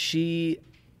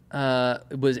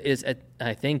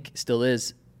I think still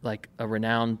is like a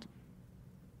renowned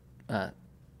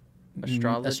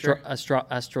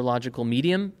astrological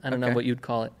medium. I don't know what you'd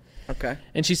call it. Okay.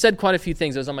 And she said quite a few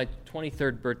things. It was on my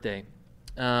 23rd birthday.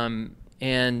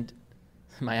 And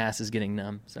my ass is getting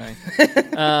numb. Sorry.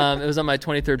 It was on my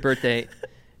 23rd birthday.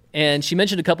 And she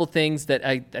mentioned a couple things that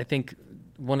I think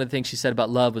one of the things she said about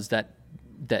love was that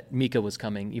Mika was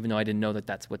coming, even though I didn't know that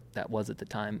that's what that was at the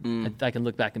time. I can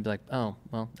look back and be like, oh,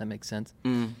 well, that makes sense.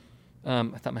 I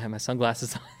thought I had my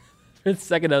sunglasses on. For a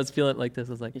second, I was feeling it like this.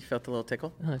 I was like... You felt a little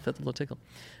tickle? Oh, I felt a little tickle.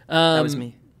 That was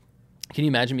me. Can you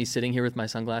imagine me sitting here with my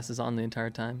sunglasses on the entire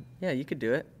time? Yeah, you could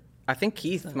do it. I think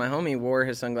Keith, my homie, wore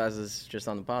his sunglasses just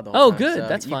on the pod the whole time. Oh, good. So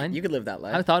That's fine. You could live that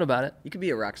life. I thought about it. You could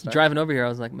be a rock star. Driving over here, I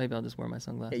was like, maybe I'll just wear my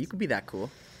sunglasses. Yeah, you could be that cool.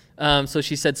 So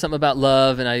she said something about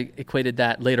love, and I equated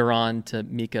that later on to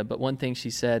Mika. But one thing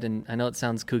she said, and I know it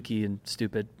sounds kooky and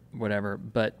stupid, whatever,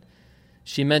 but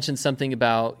she mentioned something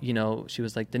about, she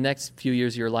was like, the next few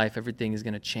years of your life, everything is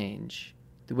going to change.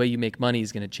 The way you make money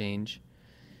is going to change.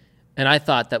 And I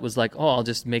thought that was like, oh, I'll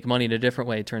just make money in a different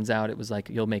way. It turns out it was like,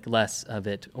 you'll make less of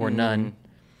it or none.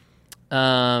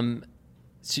 But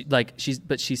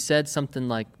she said something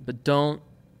like, but don't,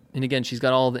 and again, she's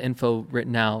got all the info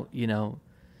written out,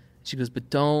 She goes, but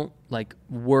don't like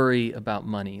worry about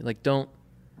money. Like don't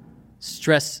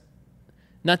stress,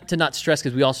 not stress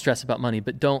because we all stress about money,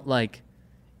 but don't like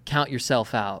count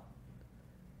yourself out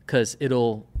because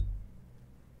it'll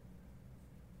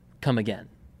come again.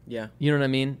 Yeah. You know what I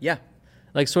mean? Yeah.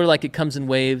 Like sort of like it comes in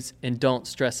waves, and don't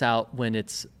stress out when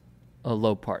it's a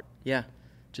low part. Yeah.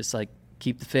 Just like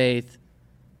keep the faith.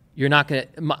 You're not going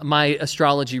to, my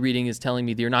astrology reading is telling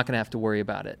me that you're not going to have to worry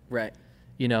about it. Right.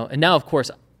 And now of course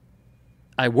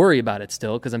I worry about it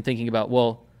still because I'm thinking about,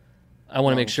 well, I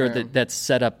want to make sure that that's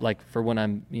set up like for when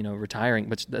I'm, retiring,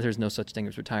 which there's no such thing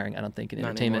as retiring, I don't think, in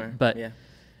entertainment. Anymore. But yeah.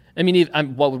 I mean,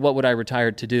 what would I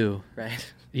retire to do?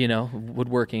 Right.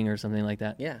 Woodworking or something like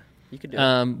that. Yeah, you could do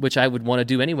it. Which I would want to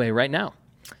do anyway right now.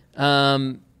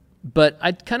 But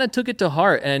I kind of took it to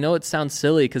heart, and I know it sounds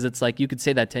silly because it's like you could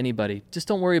say that to anybody. Just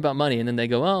don't worry about money, and then they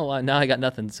go, oh, well, now I got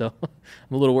nothing, so I'm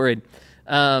a little worried.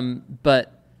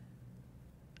 But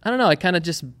I don't know. I kind of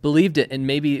just believed it, and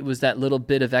maybe it was that little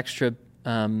bit of extra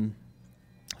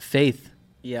faith.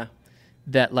 Yeah.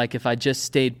 That like if I just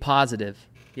stayed positive,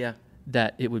 yeah,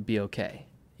 that it would be okay.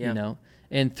 Yeah.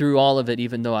 And through all of it,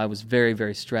 even though I was very,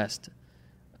 very stressed,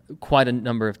 quite a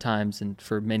number of times, and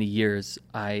for many years,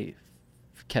 I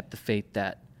kept the faith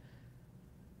that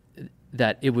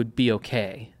it would be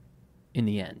okay in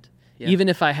the end. Yeah. Even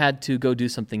if I had to go do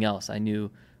something else, I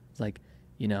knew, like,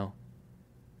 well,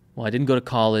 I didn't go to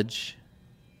college,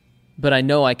 but I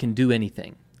know I can do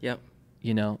anything. Yep.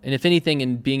 And if anything,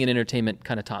 in being in entertainment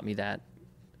kind of taught me that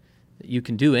you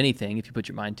can do anything if you put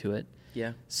your mind to it.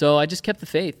 Yeah. So I just kept the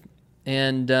faith.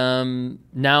 And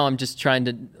now I'm just trying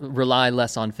to rely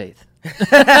less on faith. You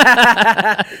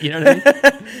know what I mean?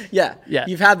 Yeah.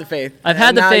 You've had the faith. I've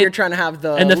had the now faith. You're trying to have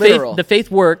the and literal. The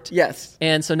faith worked. Yes.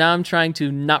 And so now I'm trying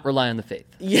to not rely on the faith.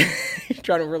 Yeah. You're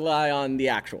trying to rely on the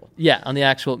actual. Yeah, on the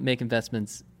actual, make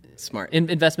investments. Smart.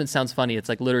 Investment sounds funny. It's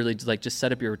like literally just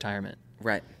set up your retirement.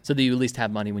 Right. So that you at least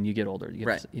have money when you get older.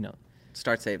 Right.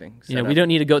 Start saving. We don't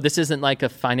need to go. This isn't like a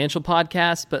financial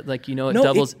podcast, but like, it No,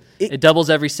 doubles. It doubles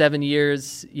every 7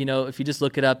 years. If you just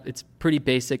look it up, it's pretty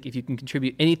basic. If you can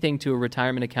contribute anything to a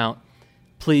retirement account,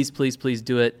 please, please, please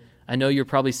do it. I know you're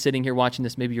probably sitting here watching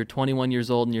this. Maybe you're 21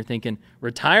 years old and you're thinking,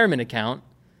 retirement account?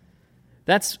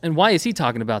 And why is he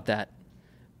talking about that?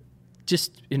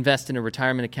 Just invest in a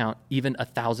retirement account, even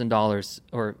 $1,000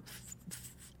 or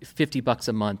 $50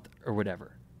 a month or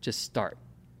whatever. Just start.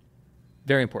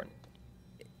 Very important.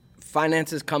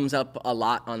 Finances comes up a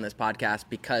lot on this podcast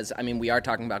because, we are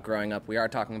talking about growing up. We are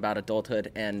talking about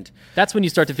adulthood, and that's when you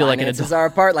start to feel like an adult. Finances are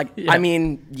a part. Like,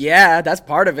 yeah. That's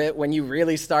part of it. When you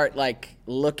really start like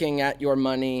looking at your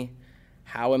money,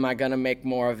 how am I going to make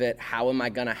more of it? How am I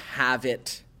going to have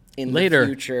it in later? The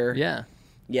future? Yeah.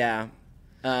 Yeah.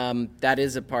 That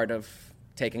is a part of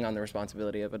taking on the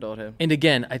responsibility of adulthood. And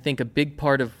again, I think a big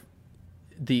part of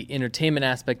the entertainment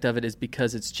aspect of it is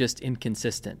because it's just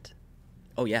inconsistent.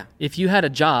 Oh, yeah. If you had a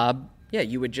job... Yeah,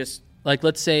 you would just... Like,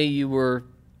 let's say you were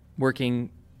working...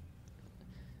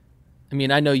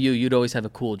 I know you'd always have a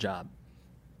cool job.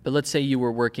 But let's say you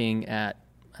were working at,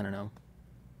 I don't know...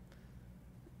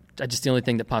 the only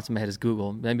thing that pops in my head is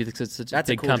Google. Maybe because it's such a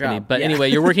big company. Job. But anyway,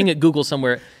 you're working at Google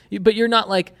somewhere. But you're not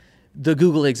like the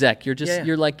Google exec. You're just...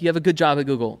 You're like, you have a good job at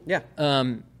Google.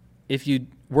 Yeah. If you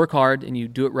work hard and you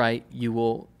do it right, you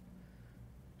will...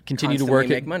 continue to work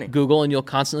make money. Google, and you'll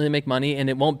constantly make money, and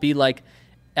it won't be like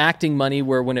acting money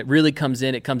where when it really comes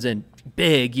in, it comes in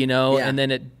big, you know, Yeah. and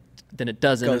then it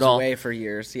doesn't Goes at all. away for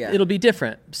years. Yeah. It'll be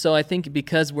different. So I think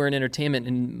because we're in entertainment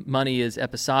and money is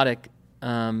episodic,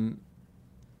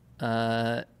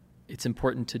 it's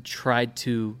important to try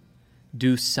to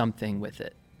do something with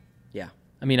it. Yeah.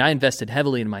 I mean, I invested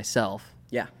heavily in myself,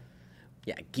 Yeah.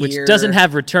 Yeah. which doesn't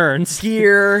have returns.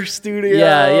 gear, studio,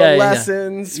 Yeah.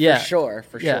 lessons. Yeah.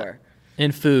 For sure.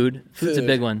 And food. Food's a Food.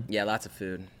 big one. Yeah, lots of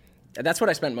food. That's what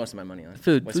I spent most of my money on.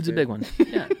 Food's a big one.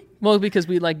 Yeah. Well, because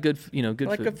we like good I like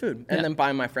food. good food. And Yeah. then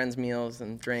buying my friends meals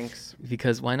and drinks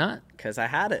Because why not? because I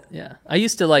had it. Yeah. I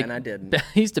used to like, And I did.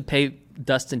 I used to pay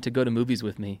Dustin to go to movies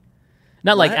with me.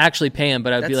 Not like What? actually pay him,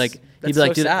 but I'd be That's- like, that's he'd be like,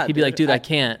 so dude, sad, he'd be like, dude. dude, I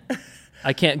can't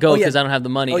go Oh, yeah. because I don't have the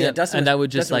money. Oh, yeah, And- Dustin and was, I would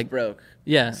just Dustin was like, broke.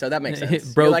 yeah. So that makes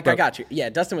sense. Broke, You're like, broke. I got you. Yeah,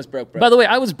 Dustin was broke. By the way,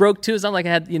 I was broke too. It's not like I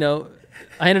had,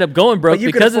 I ended up going broke But you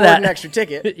could because of afford that. an extra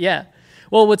ticket. Yeah.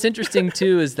 Well, what's interesting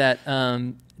too is that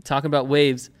talking about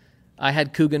waves, I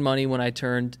had Coogan money when I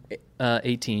turned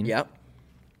 18. Yep.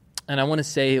 And I want to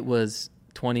say it was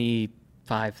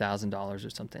 $25,000 or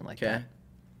something like Okay. that.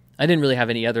 I didn't really have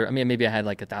any other. I mean, maybe I had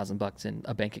like $1,000 in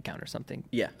a bank account or something.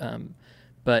 Yeah.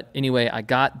 But anyway, I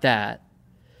got that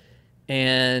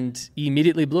and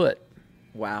immediately blew it.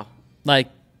 Wow. Like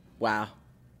Wow.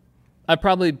 I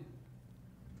probably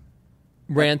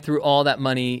ran through all that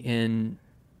money in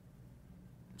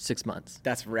 6 months.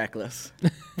 That's reckless.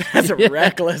 That's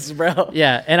reckless, bro.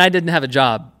 Yeah, and I didn't have a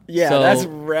job. Yeah, so, that's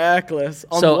reckless.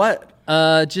 On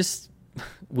what? Just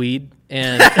weed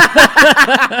and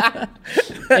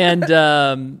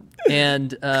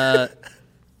and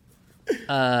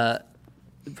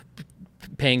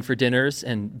paying for dinners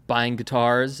and buying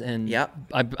guitars and Yep.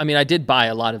 I mean I did buy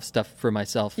a lot of stuff for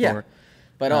myself Yeah. for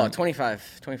But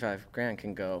 25 grand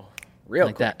can go real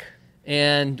like quick. that.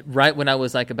 And right when I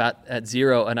was like about at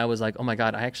zero and I was like, oh my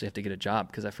God, I actually have to get a job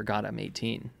because I forgot I'm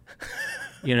 18.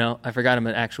 I forgot I'm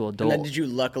an actual adult. And then did you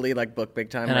luckily like book big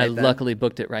time? And right I then? luckily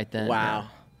booked it right then. Wow. Yeah.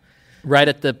 Right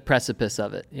at the precipice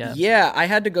of it. Yeah. Yeah, I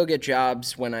had to go get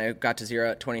jobs when I got to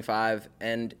zero at 25,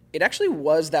 and it actually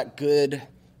was that good,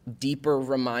 deeper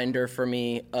reminder for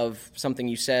me of something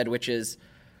you said, which is,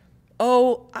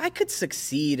 oh, I could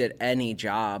succeed at any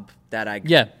job that I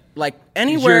Yeah. like 'Cause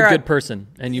anywhere. You're a good person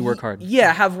and you work hard.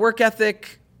 Yeah, have work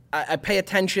ethic. I pay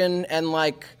attention, and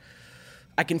like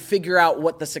I can figure out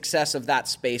what the success of that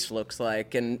space looks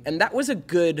like, and that was a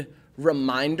good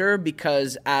reminder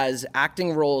because as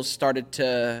acting roles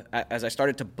as I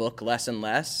started to book less and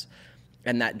less,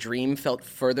 and that dream felt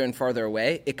further and farther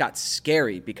away, it got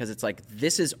scary because it's like,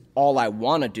 this is all I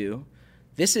want to do.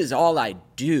 This is all I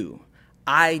do.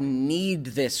 I need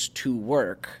this to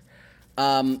work.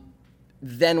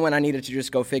 Then when I needed to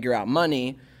just go figure out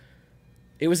money,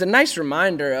 it was a nice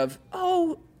reminder of,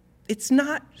 oh, it's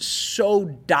not so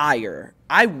dire.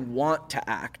 I want to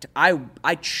act.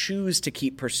 I choose to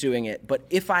keep pursuing it. But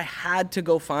if I had to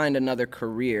go find another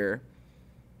career,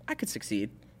 I could succeed.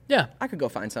 Yeah. I could go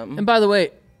find something. And by the way,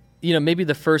 maybe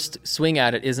the first swing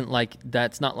at it isn't like,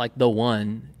 that's not like the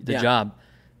Yeah. job,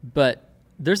 but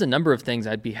there's a number of things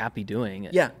I'd be happy doing.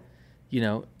 Yeah.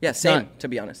 Yeah, Yeah, same, to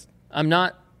be honest. I'm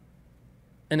not,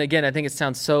 and again, I think it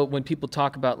sounds so, when people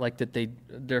talk about like that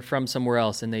they're from somewhere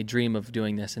else and they dream of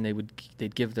doing this and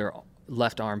they'd give their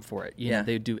left arm for it. Yeah.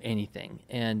 They would do anything.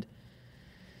 And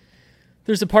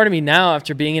there's a part of me now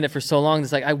after being in it for so long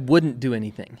that's like, I wouldn't do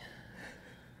anything.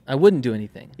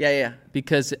 Yeah.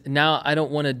 Because now I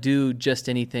don't want to do just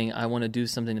anything. I want to do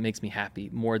something that makes me happy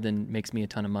more than makes me a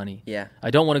ton of money. Yeah.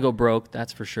 I don't want to go broke,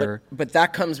 that's for sure. But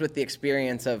that comes with the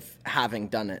experience of having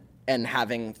done it and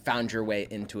having found your way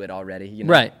into it already.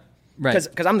 Right. Because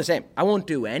I'm the same. I won't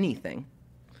do anything.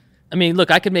 I mean, look,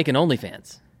 I could make an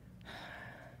OnlyFans.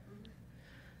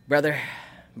 Brother,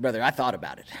 I thought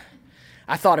about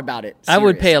it. I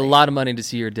would pay a lot of money to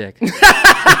see your dick.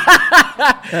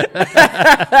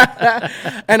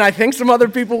 And I think some other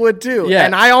people would too. Yeah.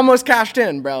 And I almost cashed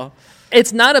in, bro.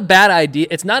 It's not a bad idea.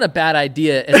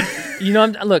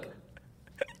 Look,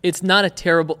 it's not a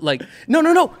terrible, like,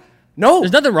 No.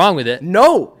 there's nothing wrong with it.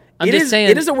 No. I'm It just is- saying-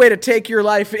 It is a way to take your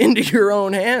life into your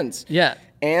own hands. Yeah.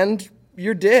 And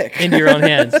your dick. Into your own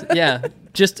hands. Yeah.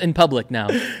 Just in public now.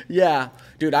 Yeah.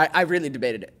 Dude, I really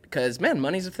debated it. Because, man,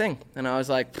 money's a thing. And I was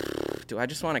like, do I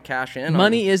just want to cash in?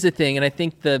 Money is a thing, and I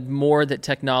think the more that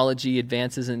technology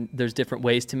advances and there's different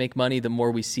ways to make money, the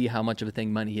more we see how much of a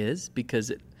thing money is, because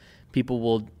people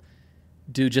will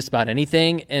do just about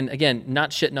anything. And again,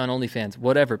 not shitting on OnlyFans,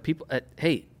 whatever. People,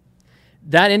 hey,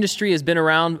 that industry has been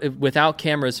around without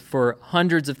cameras for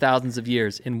hundreds of thousands of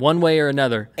years in one way or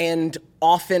another. And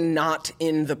often not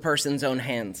in the person's own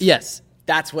hands. Yes.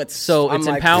 That's what's so I'm it's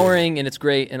like, empowering and it's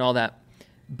great and all that.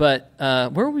 But where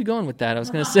were we going with that? I was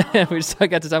going to say we just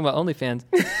got to talk about OnlyFans.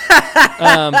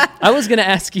 I was going to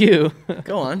ask you.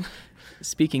 Go on.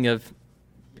 Speaking of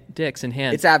dicks and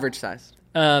hands, It's average size.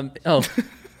 Oh,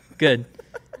 good.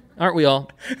 Aren't we all?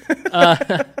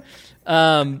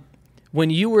 When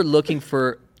you were looking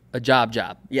for a job,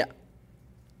 Yeah.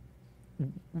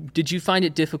 did you find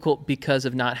it difficult because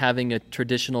of not having a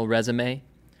traditional resume?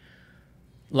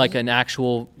 Like an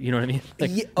actual, you know what I mean?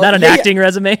 Like, not an acting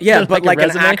resume? Yeah, but like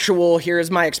an an actual,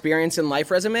 here's my experience in life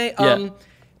resume.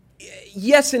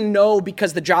 Yes and no,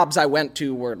 because the jobs I went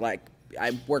to were like,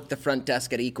 I worked the front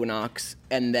desk at Equinox,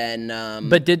 and then...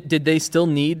 but did they still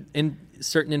need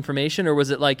certain information, or was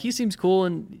it like, he seems cool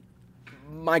and...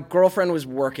 My girlfriend was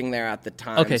working there at the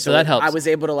time. Okay, so that helps. I was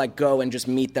able to like go and just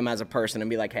meet them as a person and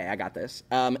be like, hey, I got this.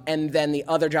 And then the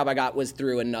other job I got was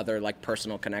through another like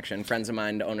personal connection. Friends of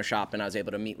mine own a shop, and I was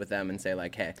able to meet with them and say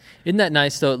like, hey. Isn't that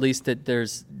nice though, at least that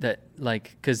there's that,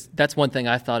 like, because that's one thing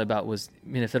I thought about was, I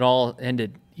mean, if it all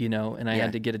ended, you know, and I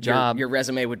had to get a job. Your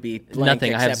resume would be blank.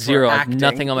 Nothing. I have except zero. for I have acting.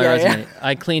 nothing on my resume. Yeah.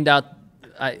 I cleaned out.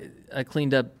 I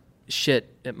cleaned up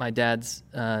shit at my dad's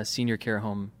senior care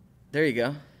home. There you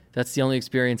go. That's the only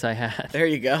experience I had. There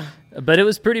you go. But it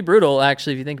was pretty brutal,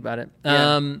 actually, if you think about it.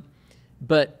 Yeah.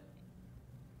 But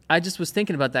I just was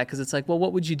thinking about that because it's like, well,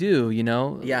 what would you do, you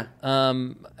know? Yeah.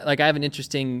 Like I have an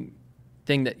interesting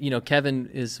thing that, you know, Kevin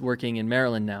is working in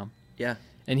Maryland now. Yeah.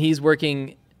 And he's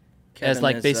working Kevin as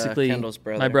like is, basically Kendall's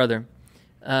brother. my brother.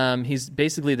 He's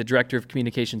basically the director of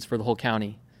communications for the whole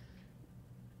county.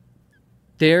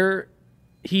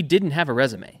 He didn't have a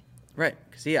resume. Right,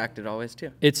 because he acted always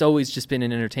too. It's always just been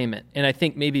in entertainment. And I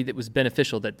think maybe it was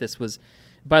beneficial that this was,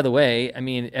 by the way, I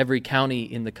mean, every county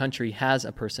in the country has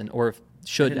a person or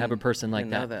should have a person like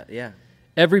Know that. Yeah.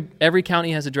 Every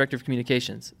county has a director of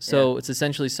communications. So Yeah. it's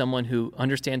essentially someone who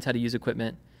understands how to use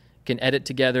equipment, can edit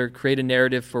together, create a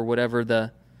narrative for whatever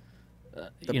the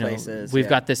place is. We've yeah.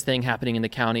 got this thing happening in the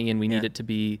county and we need Yeah. it to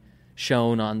be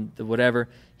shown on the whatever.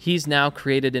 He's now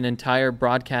created an entire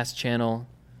broadcast channel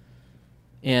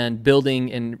and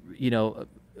building and, you know,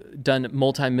 done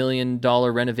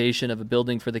multi-million-dollar renovation of a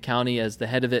building for the county as the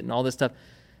head of it and all this stuff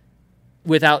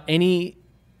without any,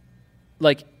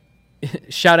 like,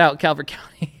 shout out Calvert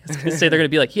County. I was going to say they're going to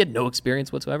be like, he had no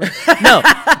experience whatsoever. No.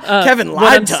 Kevin lied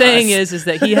What I'm to saying us. is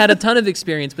that he had a ton of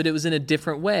experience, but it was in a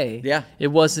different way. Yeah. It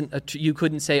wasn't, you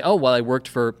couldn't say, oh, well, I worked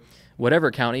for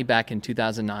whatever county back in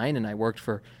 2009 and I worked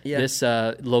for this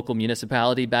local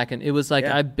municipality back in, it was like,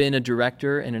 I've been a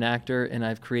director and an actor and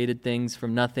I've created things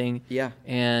from nothing. Yeah.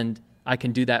 And I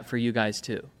can do that for you guys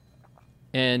too.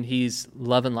 And he's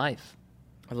loving life.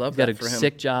 I love Got that a for him.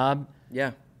 sick job.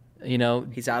 Yeah. You know,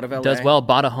 He's out of LA. does well,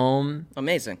 bought a home,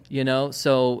 Amazing. you know,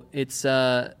 so it's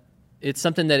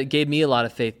something that it gave me a lot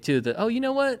of faith too, that, oh, you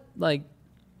know what? Like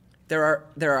There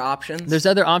are options. there's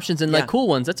other options and like Yeah. cool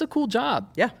ones. That's a cool job.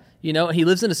 Yeah. You know, he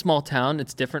lives in a small town.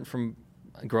 It's different from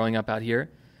growing up out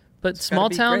here, but small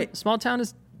be town great.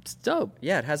 is dope.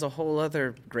 Yeah, it has a whole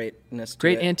other greatness to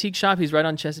Great it. antique shop. He's right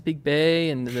on Chesapeake Bay,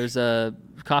 and there's a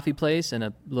coffee place and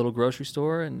a little grocery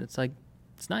store, and it's like,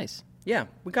 it's nice. Yeah,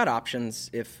 we got options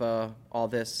if all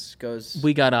this goes.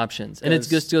 We got options, and it Goes-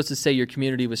 just goes to say your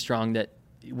community was strong. That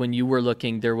when you were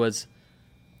looking, there were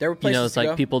places it's to like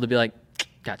go. people to be like,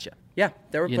 gotcha. Yeah,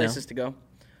 there were you know? places to go.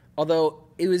 Although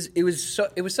it was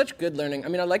such good learning. I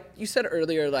mean, like you said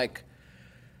earlier, like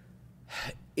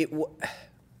an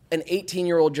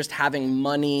 18-year-old just having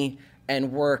money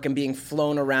and work and being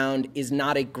flown around is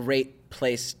not a great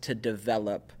place to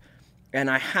develop. And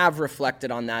I have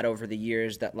reflected on that over the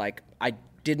years that like I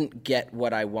didn't get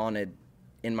what I wanted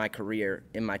in my career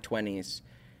in my 20s,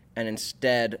 and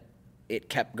instead it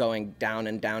kept going down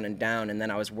and down and down, and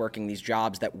then I was working these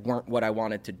jobs that weren't what I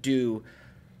wanted to do.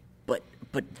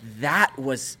 But that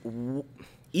was,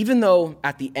 even though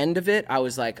at the end of it, I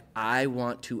was like, I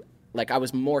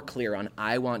was more clear on,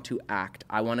 I want to act.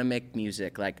 I want to make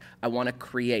music. Like, I want to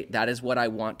create. That is what I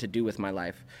want to do with my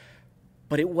life.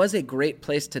 But it was a great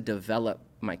place to develop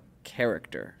my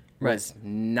character. Right. Was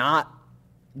not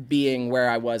being where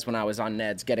I was when I was on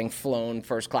Ned's, getting flown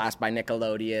first class by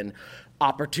Nickelodeon,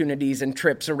 opportunities and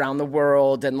trips around the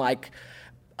world, and like,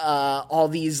 all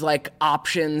these like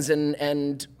options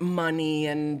and money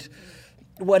and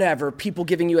whatever, people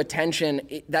giving you attention.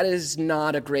 That is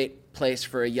not a great place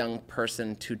for a young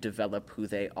person to develop who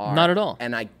they are. Not at all.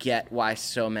 And I get why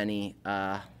so many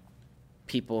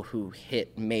people who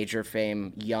hit major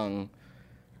fame young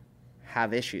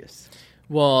have issues.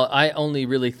 Well, I only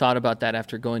really thought about that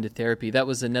after going to therapy. That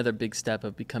was another big step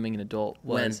of becoming an adult.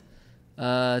 Was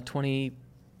 2016.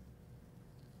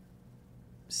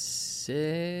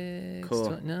 26.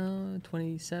 Cool. No,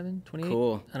 27, 28.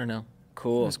 Cool. I don't know.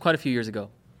 Cool. It was quite a few years ago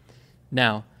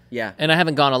now. Yeah. And I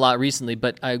haven't gone a lot recently,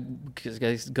 but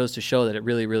it goes to show that it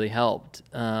really, really helped.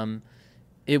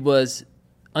 It was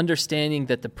understanding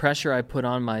that the pressure I put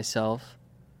on myself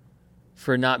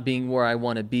for not being where I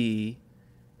want to be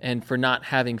and for not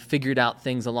having figured out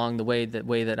things along the way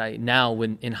that I now,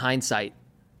 when in hindsight,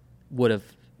 would have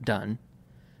done.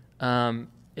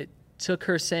 It took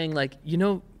her saying, like,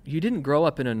 you didn't grow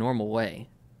up in a normal way.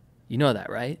 You know that,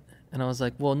 right? And I was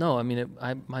like, well, no. I mean,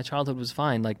 my childhood was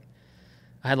fine. Like,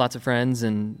 I had lots of friends,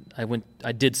 and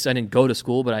I didn't go to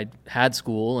school, but I had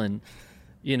school, and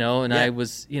I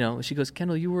was, she goes,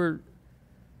 Kendall, you were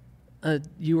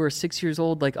 6 years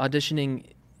old, like auditioning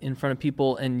in front of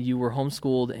people, and you were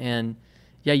homeschooled, and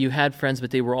yeah, you had friends, but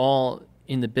they were all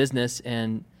in the business,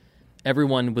 and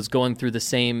everyone was going through the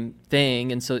same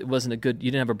thing, and so it wasn't you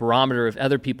didn't have a barometer of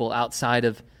other people outside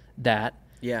of that.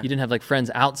 Yeah. You didn't have like friends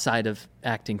outside of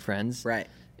acting friends. Right.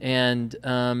 And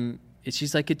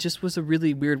she's like, it just was a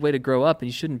really weird way to grow up, and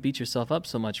you shouldn't beat yourself up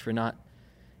so much for not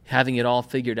having it all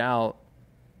figured out.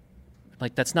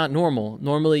 Like, that's not normal.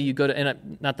 Normally you go to,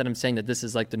 and not that I'm saying that this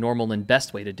is like the normal and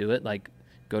best way to do it, like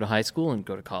go to high school and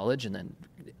go to college and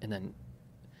then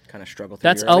kind of struggle through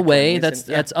that's your a early way. 20s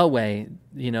That's a way.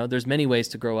 There's many ways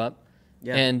to grow up.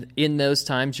 Yeah. And in those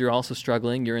times you're also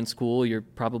struggling. You're in school, you're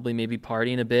probably maybe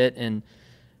partying a bit and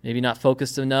maybe not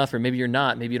focused enough, or maybe you're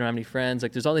not, maybe you don't have any friends.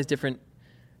 Like, there's all these different,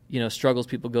 struggles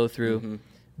people go through. Mm-hmm.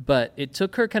 But it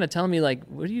took her kind of telling me, like,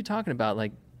 what are you talking about?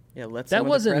 Like, yeah, let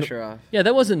some of the pressure off. Yeah,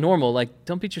 that wasn't normal. Like,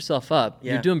 don't beat yourself up.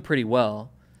 Yeah. You're doing pretty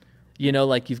well.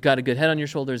 Like, you've got a good head on your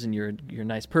shoulders, and you're a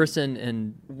nice person.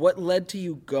 And what led to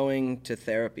you going to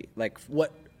therapy? Like,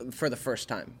 what for the first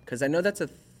time? Because I know that's a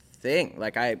thing.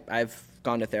 Like, I've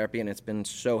gone to therapy, and it's been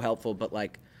so helpful. But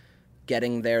like,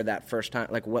 getting there that first time,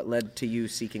 like, what led to you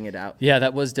seeking it out? Yeah,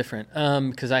 that was different.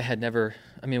 Because I had never.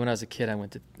 I mean, when I was a kid, I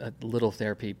went to a little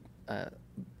therapy,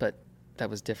 but that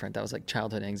was different. That was like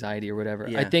childhood anxiety or whatever.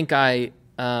 Yeah. I think I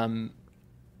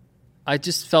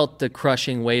just felt the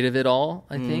crushing weight of it all,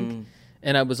 I think.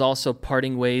 And I was also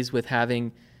parting ways with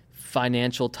having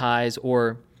financial ties,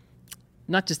 or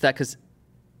not just that, because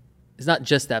it's not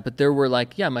just that, but there were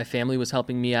like, yeah, my family was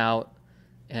helping me out,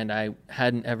 and I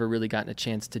hadn't ever really gotten a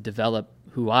chance to develop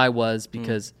who I was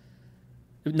because,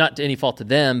 not to any fault of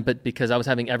them, but because I was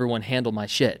having everyone handle my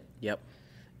shit. Yep.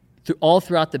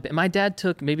 Throughout my dad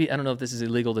took, maybe, I don't know if this is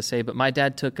illegal to say, but my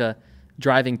dad took a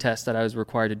driving test that I was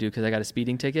required to do because I got a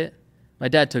speeding ticket. My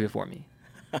dad took it for me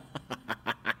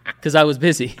because I was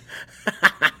busy.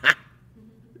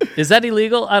 Is that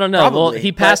illegal? I don't know. Probably, well,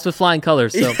 he passed with flying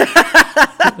colors, so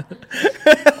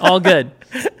all good.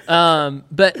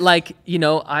 But like,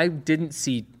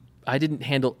 I didn't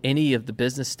handle any of the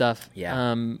business stuff.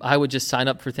 Yeah. I would just sign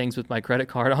up for things with my credit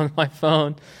card on my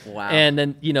phone. Wow. And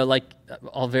then, like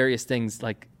all various things,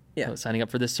 like signing up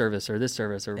for this service or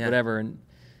whatever. And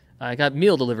I got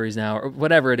meal deliveries now, or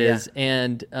whatever it is.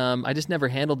 And I just never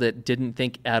handled it. Didn't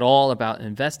think at all about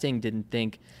investing. Didn't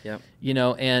think,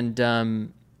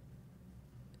 and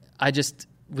I just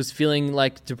was feeling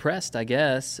like depressed, I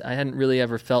guess. I hadn't really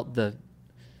ever felt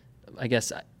I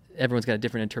guess everyone's got a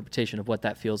different interpretation of what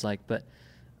that feels like. But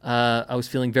I was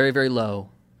feeling very, very low.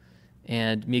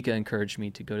 And Mika encouraged me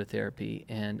to go to therapy,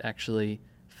 and actually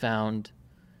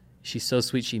she's so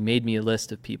sweet, she made me a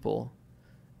list of people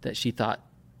that she thought,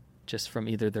 just from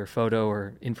either their photo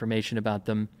or information about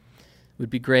them,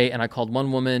 would be great. And I called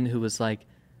one woman who was like,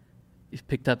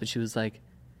 picked up, and she was like,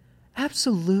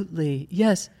 absolutely,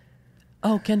 yes.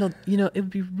 Oh, Kendall, it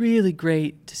would be really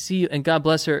great to see you. And God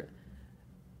bless her.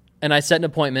 And I set an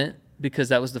appointment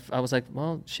because I was like,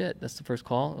 well, shit, that's the first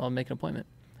call. I'll make an appointment.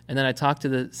 And then I talked to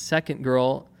the second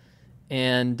girl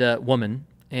and woman,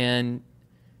 and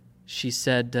she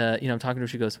said, I'm talking to her.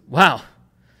 She goes, wow,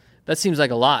 that seems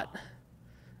like a lot.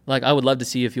 Like, I would love to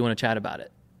see you if you want to chat about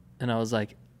it. And I was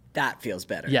like, that feels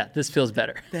better. Yeah, this feels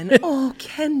better. Then, oh,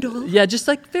 Kendall. Yeah, just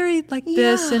like very like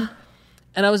this.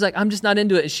 And I was like, I'm just not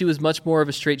into it. And she was much more of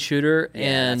a straight shooter. Yeah,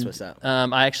 and that's what's up.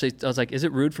 I was like, is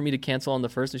it rude for me to cancel on the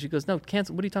first? And she goes, no,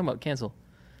 cancel. What are you talking about? Cancel.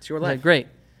 It's your I was life. like, great.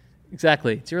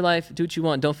 Exactly. It's your life. Do what you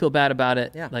want. Don't feel bad about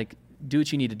it. Yeah. Like, do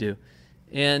what you need to do.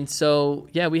 And so,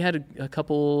 yeah, we had a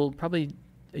couple, probably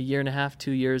a year and a half,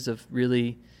 2 years of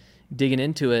really digging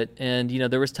into it. And,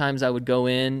 there was times I would go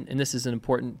in, and this is an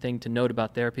important thing to note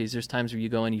about therapy, is there's times where you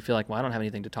go in, you feel like, well, I don't have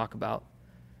anything to talk about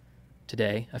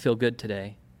today. I feel good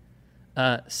today.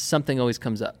 Something always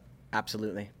comes up.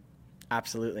 Absolutely.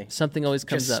 Something always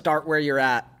comes Just up. start where you're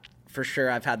at. For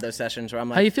sure, I've had those sessions where I'm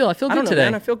like, How you feel? I feel I good don't know, today.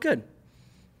 man, I feel good.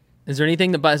 Is there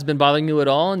anything that has been bothering you at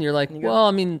all? And you're like, well,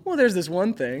 I mean, well, there's this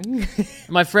one thing.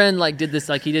 my friend like did this,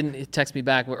 like he didn't text me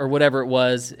back or whatever it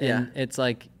was. And Yeah. it's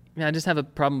like, man, I just have a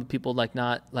problem with people like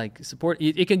not like support.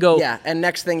 It can go. Yeah, and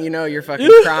next thing you know, you're fucking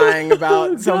crying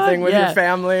about something with yeah. your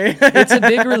family. It's a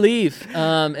big relief.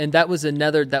 And that was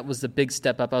the big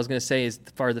step up. I was going to say, as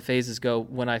far as the phases go,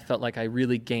 when I felt like I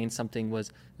really gained something it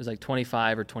was like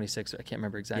 25 or 26. I can't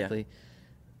remember exactly.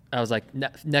 Yeah. I was like,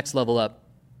 next level up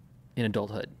in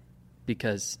adulthood,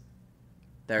 because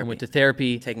I went to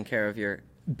therapy. Taking care of your...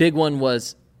 Big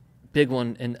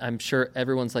one, and I'm sure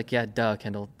everyone's like, yeah, duh,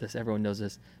 Kendall, everyone knows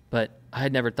this. But I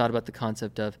had never thought about the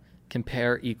concept of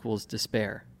compare equals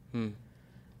despair.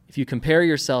 If you compare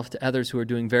yourself to others who are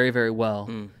doing very, very well,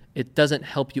 it doesn't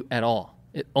help you at all.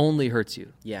 It only hurts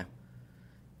you. Yeah.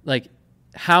 Like,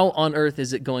 how on earth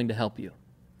is it going to help you?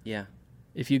 Yeah.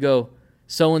 If you go,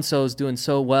 so-and-so is doing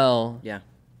so well. Yeah.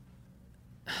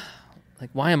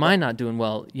 Like, why am I not doing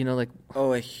well? You know, like...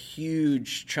 Oh, a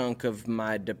huge chunk of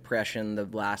my depression the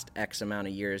last X amount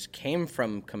of years came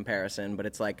from comparison, but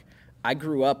it's like... I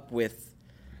grew up with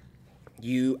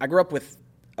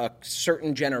a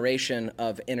certain generation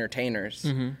of entertainers,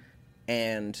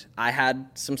 and I had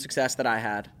some success that I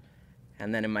had.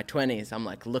 And then in my 20s, I'm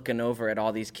like looking over at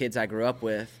all these kids I grew up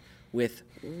with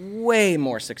way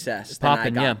more success than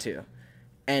I got to.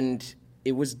 And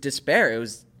it was despair.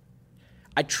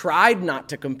 I tried not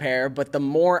to compare, but the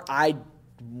more I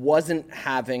wasn't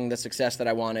having the success that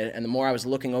I wanted, and the more I was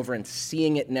looking over and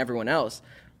seeing it in everyone else,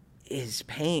 is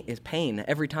pain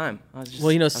every time.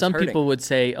 Well, you know, some people would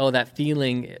say, "Oh, that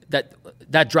feeling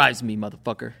that drives me,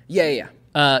 motherfucker." Yeah.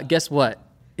 Guess what?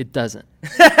 It doesn't.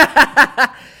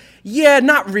 Yeah,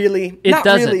 not really. It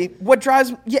doesn't. Really. What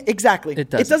drives? Yeah, exactly. It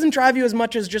doesn't. It doesn't drive you as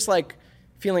much as just like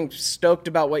feeling stoked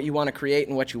about what you want to create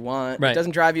and what you want. Right. It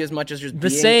doesn't drive you as much as just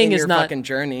being in your fucking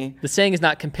journey. The saying is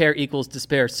not compare equals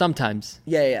despair. Sometimes.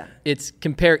 Yeah. It's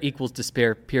compare equals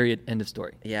despair. Period. End of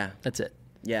story. Yeah. That's it.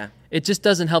 Yeah. It just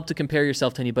doesn't help to compare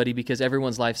yourself to anybody, because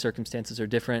everyone's life circumstances are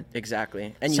different.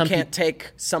 Exactly. And you can't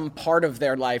take some part of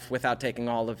their life without taking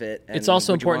all of it. It's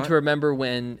also important to remember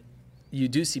when you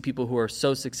do see people who are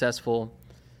so successful.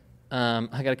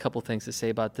 I got a couple things to say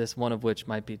about this, one of which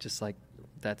might be just like,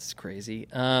 that's crazy.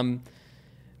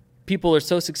 People are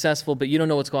so successful, but you don't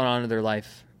know what's going on in their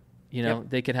life. You know,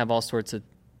 They could have all sorts of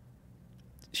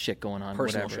shit going on.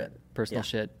 Personal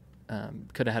shit.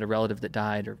 Could have had a relative that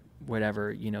died or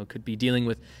whatever, you know, could be dealing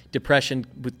with depression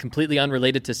with completely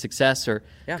unrelated to success, or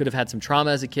could have had some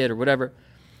trauma as a kid or whatever.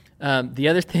 The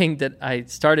other thing that I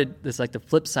started, this like the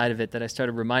flip side of it, that I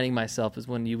started reminding myself is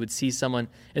when you would see someone,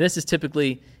 and this is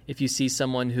typically if you see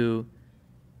someone who,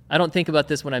 I don't think about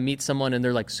this when I meet someone and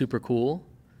they're like super cool.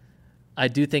 I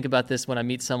do think about this when I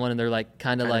meet someone and they're like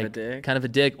kind of a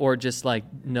dick, or just like,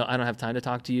 no, I don't have time to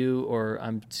talk to you, or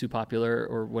I'm too popular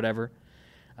or whatever.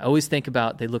 I always think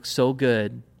about, they look so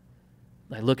good.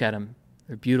 I look at them.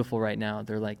 They're beautiful right now.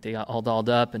 They're like, they got all dolled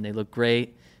up and they look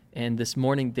great. And this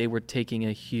morning they were taking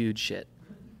a huge shit.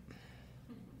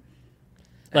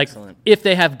 Like, Excellent. If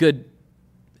they have good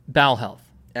bowel health.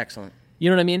 Excellent. You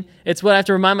know what I mean? It's what I have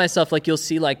to remind myself. Like, you'll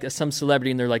see like some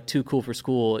celebrity and they're like too cool for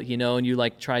school, you know, and you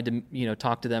like tried to, you know,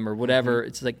 talk to them or whatever.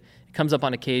 It's like, it comes up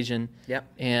on occasion. Yep.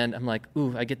 And I'm like,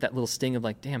 ooh, I get that little sting of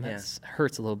like, damn, that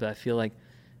hurts a little bit. I feel like,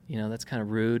 you know, that's kind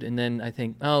of rude. And then I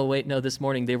think, oh, wait, no, this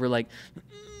morning they were like,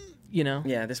 you know.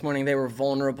 Yeah, this morning they were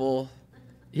vulnerable.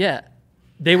 Yeah.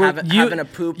 They were having a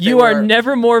poop. You are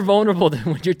never more vulnerable than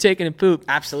when you're taking a poop.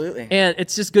 Absolutely. And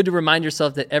it's just good to remind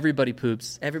yourself that everybody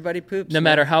poops. Everybody poops. No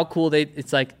matter how cool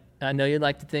it's like, I know you'd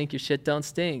like to think your shit don't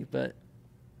stink, but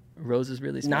roses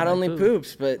really smell Not like only poop.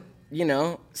 poops, but, you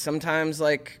know, sometimes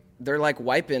like they're like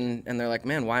wiping and they're like,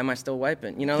 man, why am I still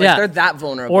wiping? You know, like they're that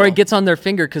vulnerable. Or it gets on their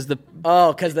finger because it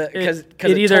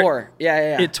either tore.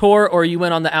 Yeah. It tore, or you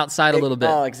went on the outside a little bit.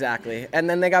 Oh, exactly. And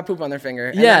then they got poop on their finger.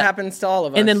 And that happens to all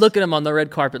of us. And then look at them on the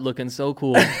red carpet looking so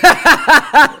cool.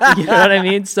 You know what I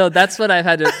mean? So that's what I've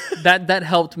had to, that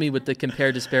helped me with the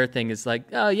compare despair thing. Is like,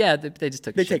 oh yeah, they just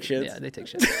took They take shits. Yeah, they take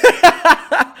shits.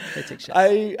 They take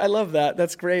shits. I love that.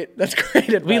 That's great. That's great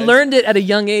advice. We learned it at a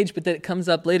young age, but then it comes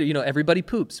up later. You know, everybody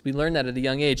poops. We learned that at a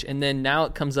young age. And then now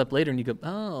it comes up later and you go,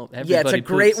 oh, everybody Yeah, it's a poops.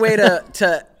 great way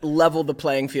to level the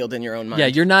playing field in your own mind. Yeah,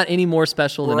 you're not any more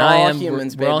special than We're I all am.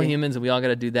 humans, we're all baby. humans, and we all got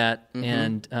to do that.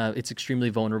 And it's extremely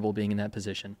vulnerable being in that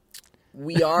position.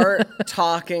 We are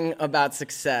talking about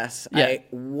success. Yeah.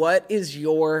 What is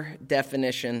your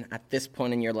definition at this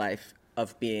point in your life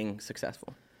of being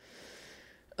successful?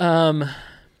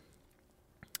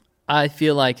 I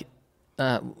feel like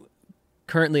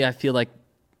currently I feel like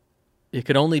it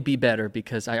could only be better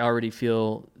because I already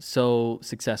feel so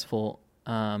successful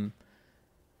I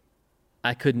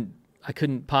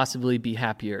couldn't possibly be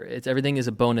happier. Everything is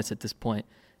a bonus at this point.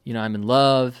 You know, I'm in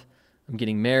love. I'm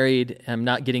getting married. I'm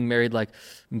not getting married like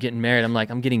I'm getting married. I'm like,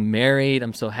 I'm getting married.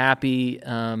 I'm so happy.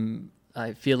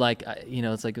 I feel like,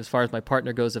 it's like as far as my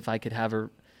partner goes, if I could have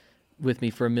her with me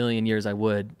for 1,000,000 years, I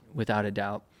would, without a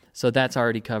doubt. So that's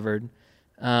already covered.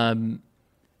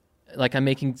 Like I'm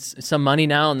making some money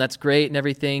now, and that's great and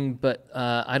everything, but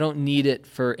I don't need it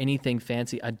for anything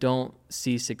fancy. I don't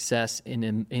see success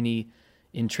in any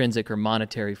intrinsic or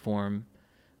monetary form.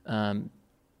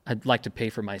 I'd like to pay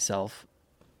for myself.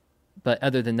 But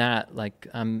other than that, like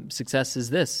success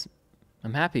is this.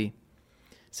 I'm happy.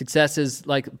 Success is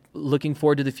like looking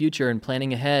forward to the future and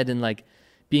planning ahead and like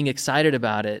being excited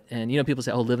about it. And, people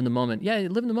say, oh, live in the moment. Yeah,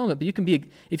 live in the moment. But you can be,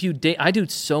 I do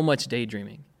so much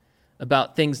daydreaming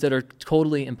about things that are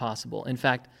totally impossible. In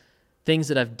fact, things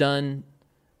that I've done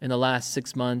in the last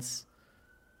 6 months,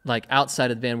 like outside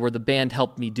of the band, where the band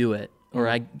helped me do it. Or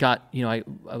I got, I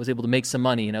was able to make some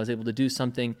money and I was able to do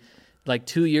something. Like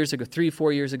 2 years ago,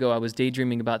 3-4 years ago, I was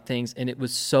daydreaming about things and it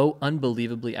was so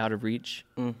unbelievably out of reach.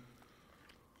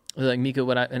 Like Mika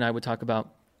and I would talk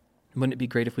about, wouldn't it be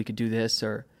great if we could do this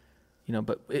or,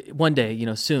 but one day,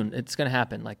 soon it's going to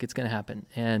happen. Like it's going to happen.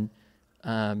 And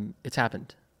it's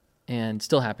happened and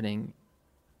still happening.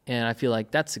 And I feel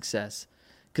like that's success.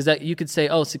 Because you could say,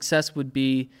 oh, success would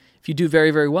be if you do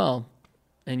very, very well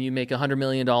and you make $100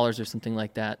 million or something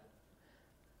like that.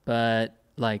 But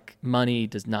like money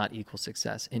does not equal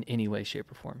success in any way, shape,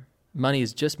 or form. Money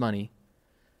is just money.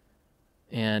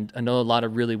 And I know a lot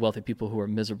of really wealthy people who are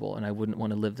miserable, and I wouldn't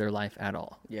want to live their life at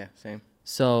all. Yeah, same.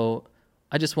 So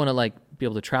I just want to like be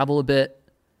able to travel a bit.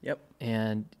 Yep.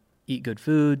 And eat good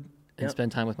food and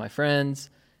spend time with my friends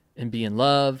and be in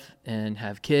love and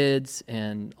have kids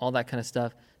and all that kind of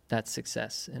stuff. That's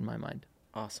success in my mind.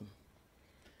 Awesome.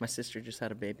 My sister just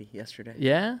had a baby yesterday.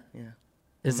 Yeah? Yeah.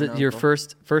 Is it your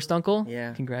first uncle?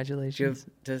 Yeah. Congratulations.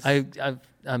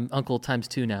 I'm uncle times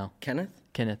 2 now. Kenneth,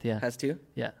 yeah. Has 2?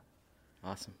 Yeah.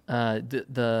 Awesome.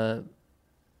 The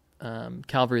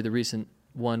Calvary, the recent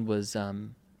one was,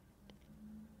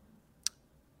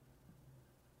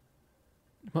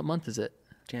 what month is it?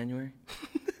 January.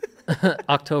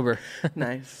 October.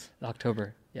 Nice.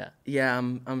 October, yeah. Yeah,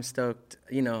 I'm stoked.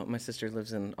 My sister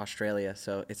lives in Australia,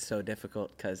 so it's so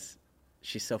difficult because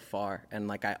she's so far, and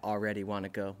like I already want to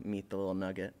go meet the little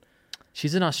nugget.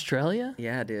 She's in Australia?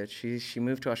 Yeah, dude. She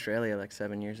moved to Australia like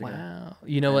 7 years ago. Wow.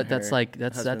 You know what? That's a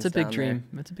big dream.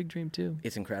 There. That's a big dream too.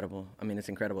 It's incredible. I mean, it's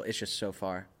incredible. It's just so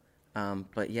far.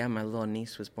 But yeah, my little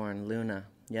niece was born, Luna,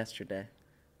 yesterday.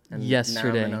 And now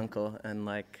I'm an uncle, and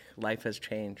like life has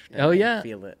changed. Oh yeah, I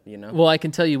feel it. Well, I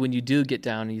can tell you when you do get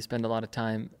down and you spend a lot of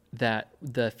time, that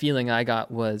the feeling I got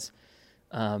was,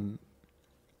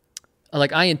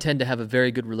 like I intend to have a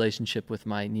very good relationship with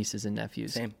my nieces and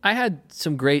nephews. Same. I had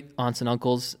some great aunts and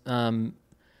uncles. I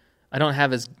don't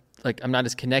have I'm not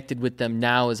as connected with them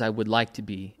now as I would like to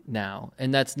be now,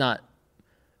 and that's not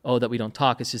that we don't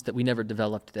talk. It's just that we never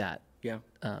developed that. Yeah.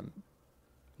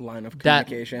 Line of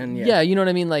communication. Yeah, you know what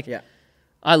I mean? Like, yeah.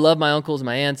 I love my uncles and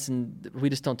my aunts, and we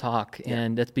just don't talk. Yeah.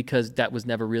 And that's because that was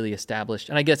never really established.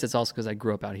 And I guess it's also because I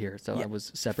grew up out here, so I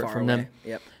was separate from them.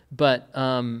 Yep. But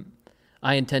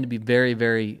I intend to be very,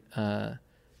 very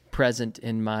present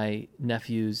in my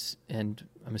nephews, and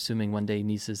I'm assuming one day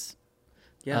nieces'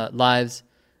 lives.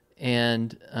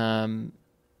 And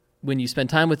when you spend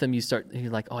time with them,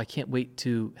 you're like, oh, I can't wait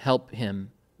to help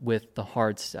him with the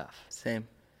hard stuff. Same.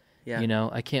 Yeah.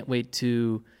 I can't wait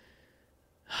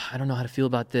I don't know how to feel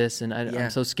about this, and I'm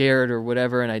so scared or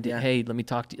whatever, and hey, let me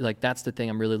talk to you. Like, that's the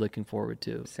thing I'm really looking forward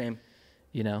to. Same.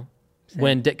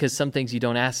 Same. Because some things you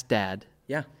don't ask dad.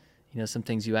 Yeah. Some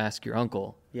things you ask your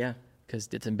uncle. Yeah. Because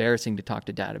it's embarrassing to talk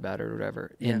to dad about it or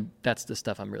whatever. Yeah. And that's the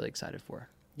stuff I'm really excited for.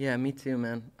 Yeah, me too,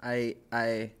 man. I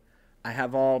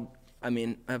have all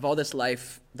this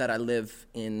life that I live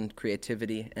in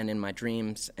creativity and in my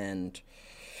dreams and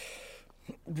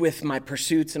with my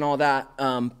pursuits and all that,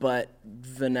 but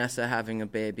Vanessa having a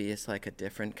baby is like a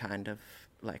different kind of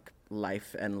like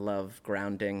life and love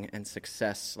grounding and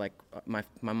success. Like my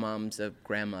mom's a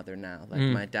grandmother now, like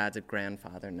my dad's a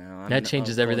grandfather now. That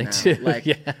changes everything too. Like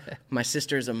my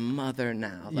sister's a mother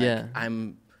now. Like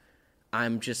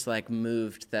I'm just like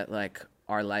moved that like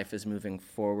our life is moving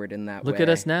forward in that way. Look at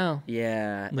us now.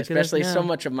 Yeah, especially so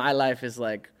much of my life is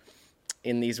like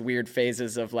in these weird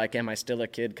phases of like, am I still a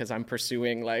kid because I'm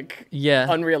pursuing like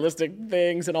unrealistic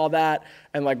things and all that.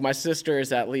 And like my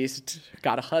sister's at least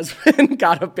got a husband,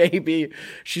 got a baby.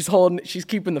 She's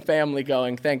keeping the family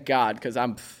going. Thank God, because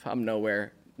I'm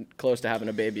nowhere close to having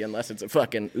a baby unless it's a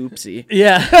fucking oopsie.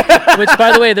 Yeah. Which,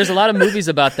 by the way, there's a lot of movies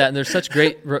about that, and there's such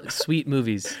great, sweet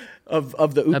movies.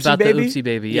 Of the oopsie about baby? the oopsie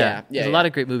baby, yeah. There's a lot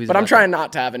of great movies But about I'm trying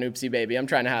not to have an oopsie baby. I'm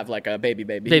trying to have like a baby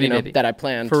baby. that I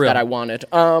planned, For real. that I wanted.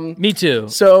 Me too.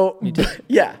 So, Me too.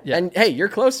 Yeah. Yeah. And hey, you're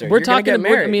closer. We're You're gonna talking. get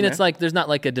married, I mean, man. it's like there's not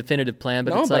like a definitive plan,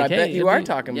 but No, it's but like, I hey, bet you are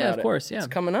talking about it. Yeah, of course, yeah. It's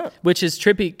coming up. Which is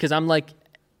trippy because I'm like,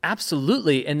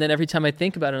 absolutely, and then every time I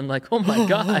think about it, I'm like, oh my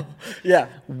god, Yeah.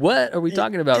 what are we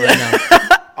talking about right now?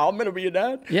 I'm gonna be a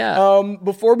dad. Yeah.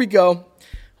 Before we go,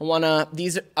 I'm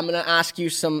gonna ask you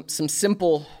some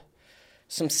simple.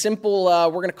 We're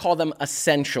gonna call them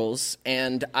essentials,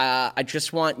 and I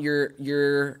just want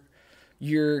your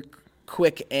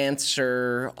quick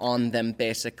answer on them.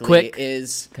 Basically, Quick? Okay.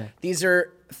 These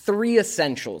are 3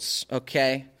 essentials.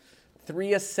 Okay,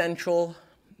 3 essential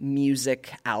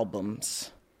music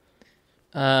albums.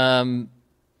 Radiohead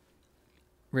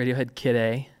Kid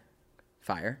A.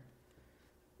 Fire.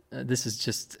 This is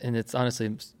just, and it's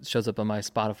honestly shows up on my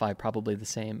Spotify, probably the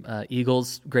same.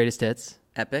 Eagles Greatest Hits.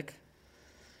 Epic.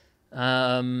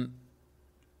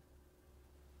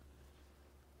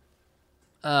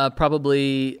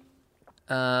 Probably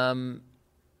an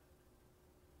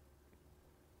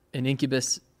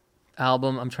Incubus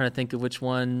album. I'm trying to think of which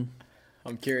one.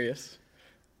 I'm curious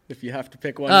if you have to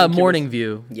pick one. Morning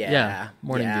View. Yeah.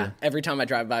 Morning View. Every time I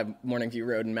drive by Morning View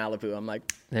Road in Malibu, I'm like,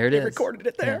 there it they is. recorded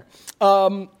it there.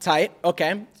 Yeah. Tight.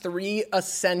 Okay. 3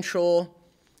 essential.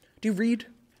 Do you read?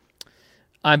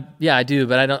 I do,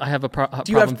 but I don't. I have a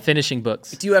problem finishing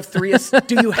books. Do you have 3?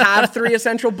 Do you have 3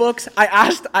 essential books? I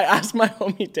asked my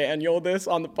homie Daniel this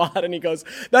on the pod, and he goes,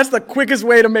 "That's the quickest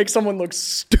way to make someone look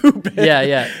stupid."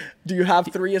 Yeah. Do you have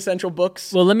 3 essential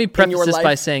books? Well, let me preface this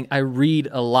by saying I read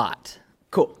a lot.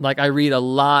 Cool. Like I read a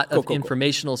lot of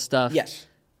informational stuff. Yes.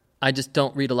 I just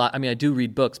don't read a lot. I mean, I do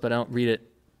read books, but I don't read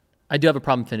it. I do have a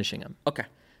problem finishing them. Okay.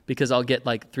 Because I'll get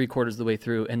like 3/4 of the way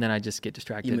through, and then I just get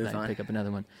distracted and I on. pick up another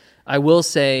one. I will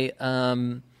say,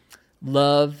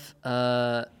 love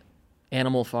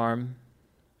Animal Farm.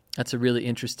 That's a really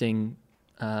interesting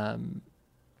thought,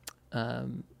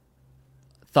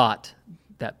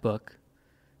 that book.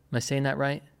 Am I saying that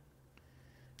right?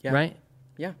 Yeah. Right?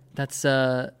 Yeah. That's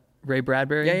Ray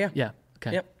Bradbury? Yeah.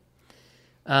 Okay. Yep.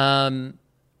 I'm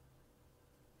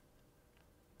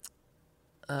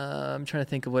trying to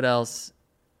think of what else.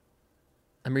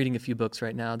 I'm reading a few books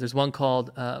right now. There's one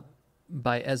called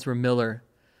by Ezra Miller,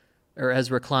 or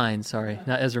Ezra Klein, sorry.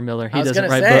 Not Ezra Miller. He doesn't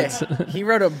write books. He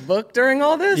wrote a book during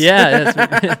all this?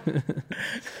 Yeah.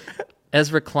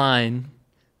 Ezra Klein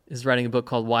is writing a book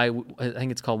called Why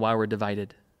We're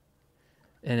Divided.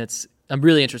 And I'm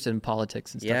really interested in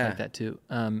politics and stuff like that too.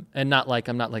 And I'm not like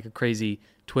a crazy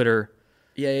Twitter.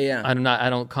 Yeah. I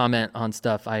don't comment on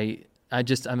stuff. I'm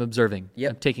observing. Yep.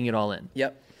 I'm taking it all in.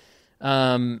 Yep.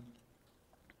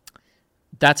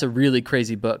 That's a really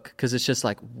crazy book because it's just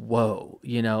like, whoa,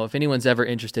 if anyone's ever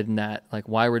interested in that, like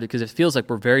because it feels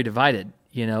like we're very divided,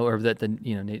 or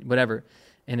that whatever.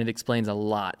 And it explains a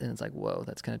lot. And it's like, whoa,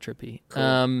 that's kind of trippy.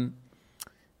 Cool.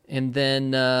 And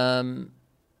then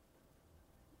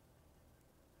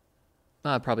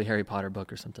probably Harry Potter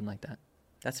book or something like that.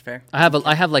 That's fair.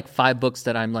 I have like 5 books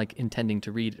that I'm like intending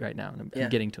to read right now, and I'm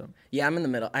getting to them. Yeah, I'm in the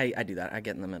middle. I do that. I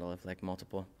get in the middle of like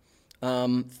multiple.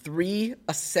 3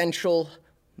 essential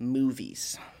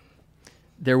movies.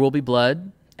 There Will Be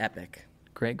Blood. Epic.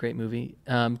 Great movie.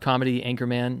 Comedy,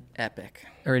 Anchorman. Epic.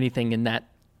 Or anything in that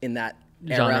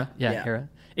genre. Era.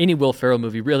 Any Will Ferrell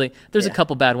movie, really. There's a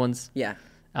couple bad ones. Yeah.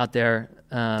 Out there.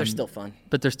 They're still fun.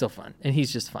 But they're still fun, and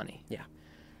he's just funny. Yeah.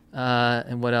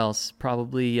 And what else?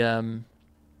 Probably.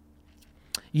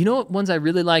 What ones I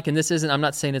really like, and I'm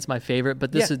not saying it's my favorite,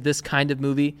 but this is this kind of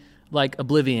movie, like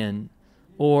Oblivion,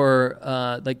 or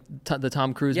like the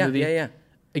Tom Cruise movie. Yeah.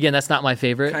 Again, that's not my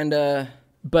favorite. Kind of.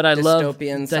 But I love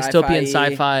dystopian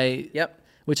sci-fi. Yep.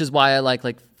 Which is why I like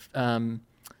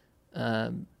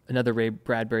another Ray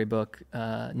Bradbury book,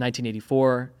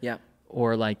 1984. Yeah.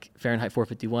 Or like Fahrenheit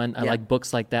 451. I like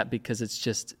books like that because it's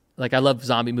just like I love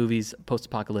zombie movies,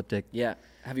 post-apocalyptic. Yeah.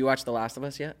 Have you watched The Last of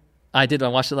Us yet? I did. I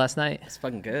watched it last night. It's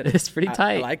fucking good. It's pretty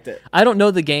tight. I liked it. I don't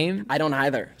know the game. I don't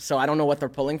either. So I don't know what they're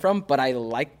pulling from, but I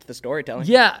liked the storytelling.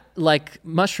 Yeah, like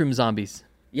mushroom zombies.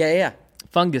 Yeah.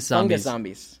 Fungus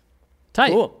zombies.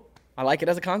 Tight. Cool. I like it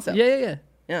as a concept. Yeah.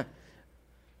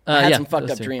 I had some fucked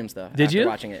up dreams, though. Did you?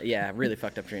 Watching it. Yeah, really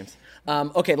fucked up dreams.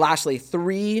 Okay, lastly,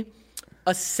 3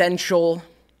 essential,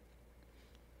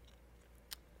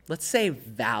 let's say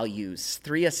values.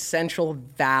 3 essential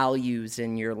values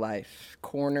in your life.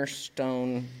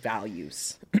 Cornerstone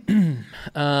values.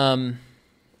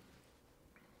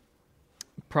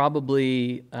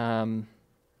 Probably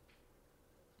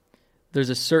there's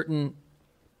a certain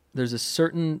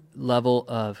level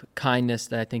of kindness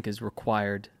that I think is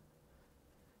required.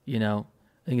 You know,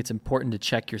 I think it's important to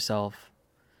check yourself.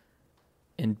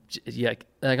 And yeah,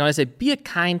 like when I say be a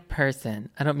kind person,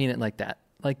 I don't mean it like that.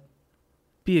 Like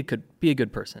be a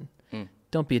good person.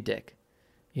 Don't be a dick.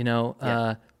 You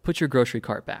know, put your grocery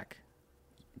cart back.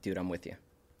 Dude, I'm with you.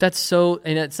 That's so,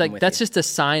 and it's like that's just a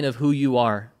sign of who you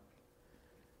are.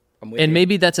 I'm with And you.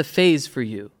 maybe that's a phase for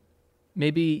you.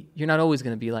 Maybe you're not always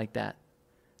going to be like that.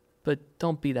 But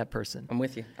don't be that person. I'm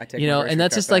with you. I take you know, and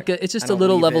that's just like it's just a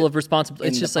little level of responsibility.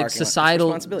 It's just like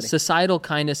societal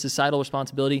kindness, societal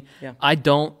responsibility. Yeah. I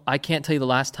can't tell you the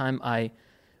last time I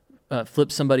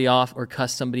flipped somebody off or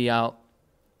cussed somebody out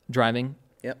driving.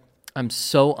 Yep. I'm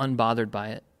so unbothered by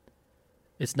it.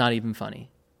 It's not even funny.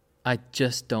 I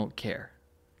just don't care.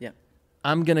 Yep.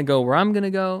 I'm going to go where I'm going to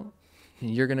go,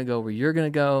 and you're going to go where you're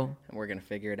going to go. And we're going to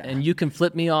figure it out. And you can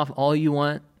flip me off all you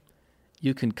want.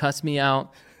 You can cuss me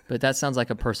out. But that sounds like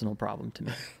a personal problem to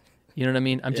me. You know what I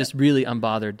mean? I'm just really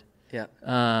unbothered. Yeah.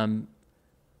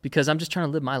 Because I'm just trying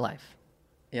to live my life.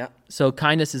 Yeah. So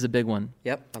kindness is a big one.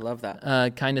 Yep. I love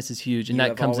that. Kindness is huge, and You that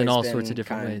have comes in all always sorts of been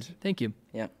different kind. ways. Thank you.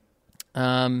 Yeah.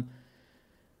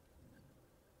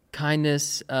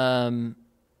 Kindness. I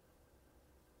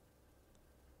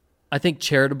think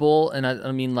charitable, and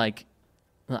I mean like,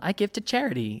 I give to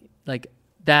charity, like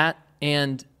that,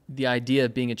 and the idea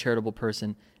of being a charitable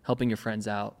person. Helping your friends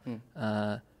out,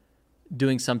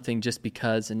 doing something just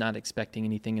because and not expecting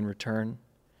anything in return.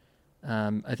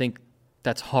 I think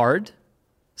that's hard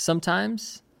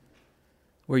sometimes,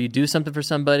 where you do something for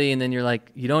somebody and then you're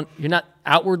like, you're not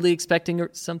outwardly expecting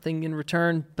something in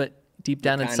return, but deep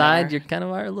down inside, you kind of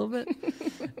are a little bit.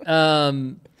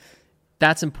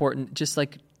 That's important. Just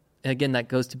like, again, that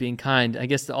goes to being kind. I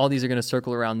guess all these are going to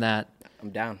circle around that. I'm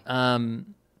down.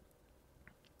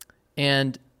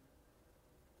 And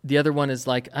the other one is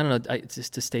like, I don't know, it's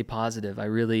just to stay positive.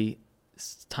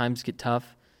 Times get tough.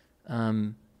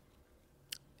 I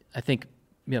think,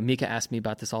 Mika asks me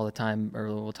about this all the time, or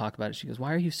we'll talk about it. She goes,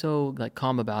 why are you so like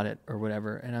calm about it or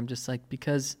whatever? And I'm just like,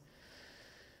 because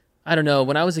I don't know,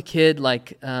 when I was a kid,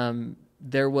 like,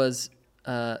 there was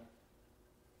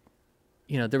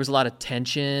there was a lot of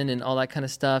tension and all that kind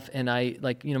of stuff. And I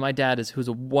my dad who's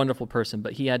a wonderful person,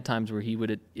 but he had times where he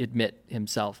would admit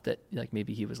himself that like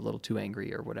maybe he was a little too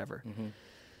angry or whatever. Mm-hmm.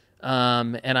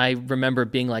 And I remember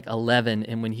being like 11,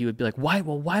 and when he would be like, why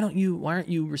aren't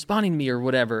you responding to me or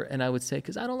whatever? And I would say,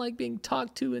 cause I don't like being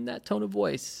talked to in that tone of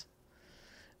voice.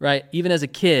 Right. Even as a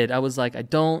kid, I was like, I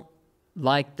don't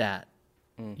like that,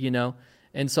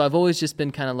 And so I've always just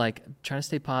been kind of like trying to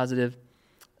stay positive.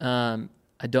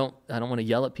 I don't want to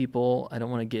yell at people. I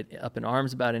don't want to get up in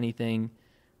arms about anything.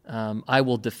 I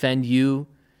will defend you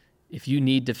if you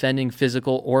need defending,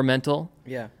 physical or mental.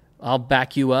 Yeah. I'll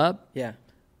back you up. Yeah.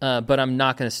 But I'm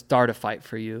not going to start a fight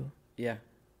for you. Yeah.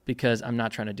 Because I'm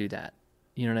not trying to do that.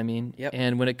 You know what I mean? Yep.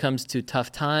 And when it comes to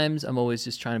tough times, I'm always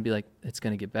just trying to be like, it's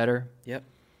going to get better. Yep.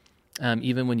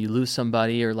 Even when you lose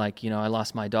somebody, or like, I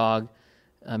lost my dog.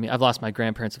 I mean, I've lost my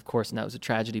grandparents, of course, and that was a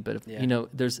tragedy. But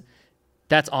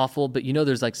that's awful, but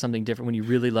there's like something different when you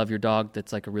really love your dog.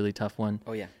 That's like a really tough one.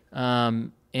 Oh yeah.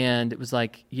 And it was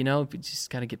like, you just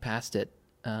got to get past it.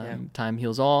 Time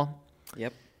heals all.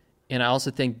 Yep. And I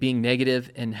also think being negative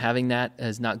and having that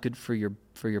as not good for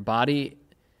your body.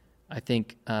 I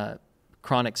think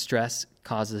chronic stress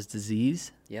causes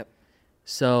disease. Yep.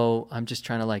 So I'm just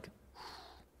trying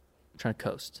to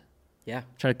coast. Yeah. I'm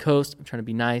trying to coast. I'm trying to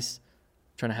be nice.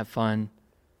 I'm trying to have fun.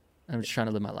 I'm just trying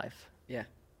to live my life. Yeah.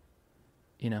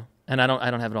 And I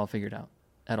don't have it all figured out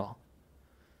at all.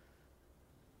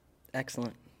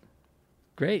 Excellent.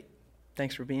 Great.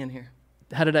 Thanks for being here.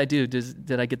 How did I do?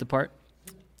 Did I get the part?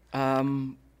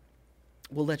 We'll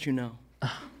let you know.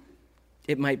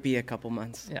 It might be a couple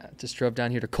months. Yeah, just drove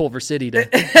down here to Culver City to.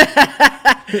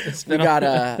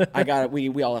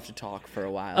 We all have to talk for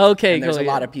a while. Okay, and there's cool, a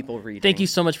lot of people reading. Thank you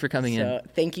so much for coming in.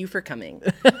 Thank you for coming.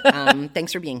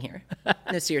 Thanks for being here.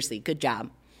 No, seriously, good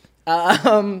job.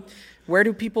 Where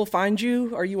do people find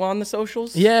you? Are you on the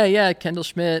socials? Yeah, Kendall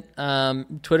Schmidt.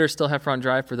 Twitter still have front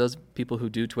drive for those people who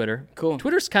do Twitter. Cool.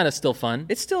 Twitter's kind of still fun.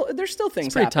 There's still things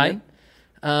it's pretty happening.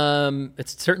 Tight.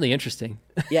 It's certainly interesting.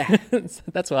 Yeah.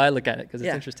 That's why I look at it, because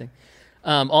it's interesting.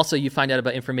 Also, you find out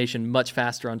about information much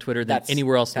faster on Twitter than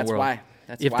anywhere else in the world.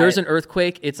 If there's an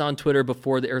earthquake, it's on Twitter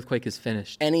before the earthquake is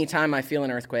finished. Anytime I feel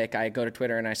an earthquake, I go to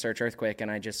Twitter and I search earthquake and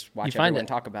I just watch everyone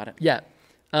talk about it. Yeah.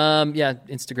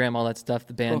 Instagram, all that stuff,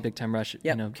 the band, cool. Big Time Rush.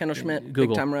 Yeah, Kendall Schmidt,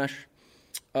 Google. Big Time Rush.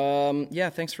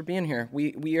 Thanks for being here.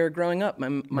 We are growing up.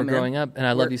 We're growing up, and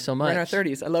I love you so much. We're in our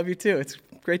 30s. I love you too. It's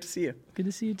Great to see you. Good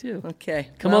to see you too. Okay.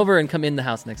 Come over and come in the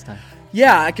house next time.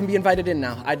 Yeah, I can be invited in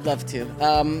now. I'd love to.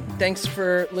 Thanks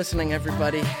for listening,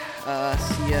 everybody.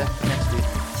 See you next week.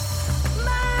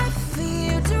 My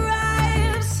fear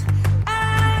drives,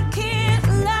 I can't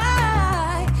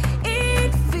lie.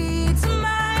 It feeds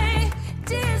my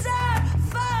desire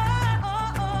for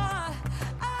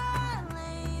I'll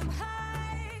aim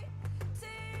high,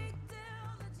 take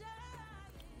down the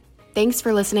giant. Thanks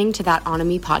for listening to that On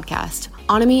Me podcast.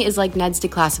 On Me is like Ned's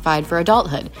Declassified for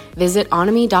adulthood. Visit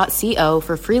oname.co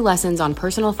for free lessons on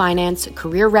personal finance,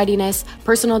 career readiness,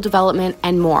 personal development,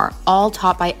 and more, all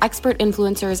taught by expert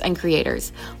influencers and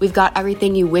creators. We've got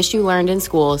everything you wish you learned in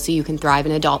school so you can thrive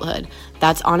in adulthood.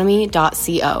 That's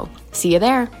oname.co. See you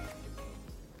there.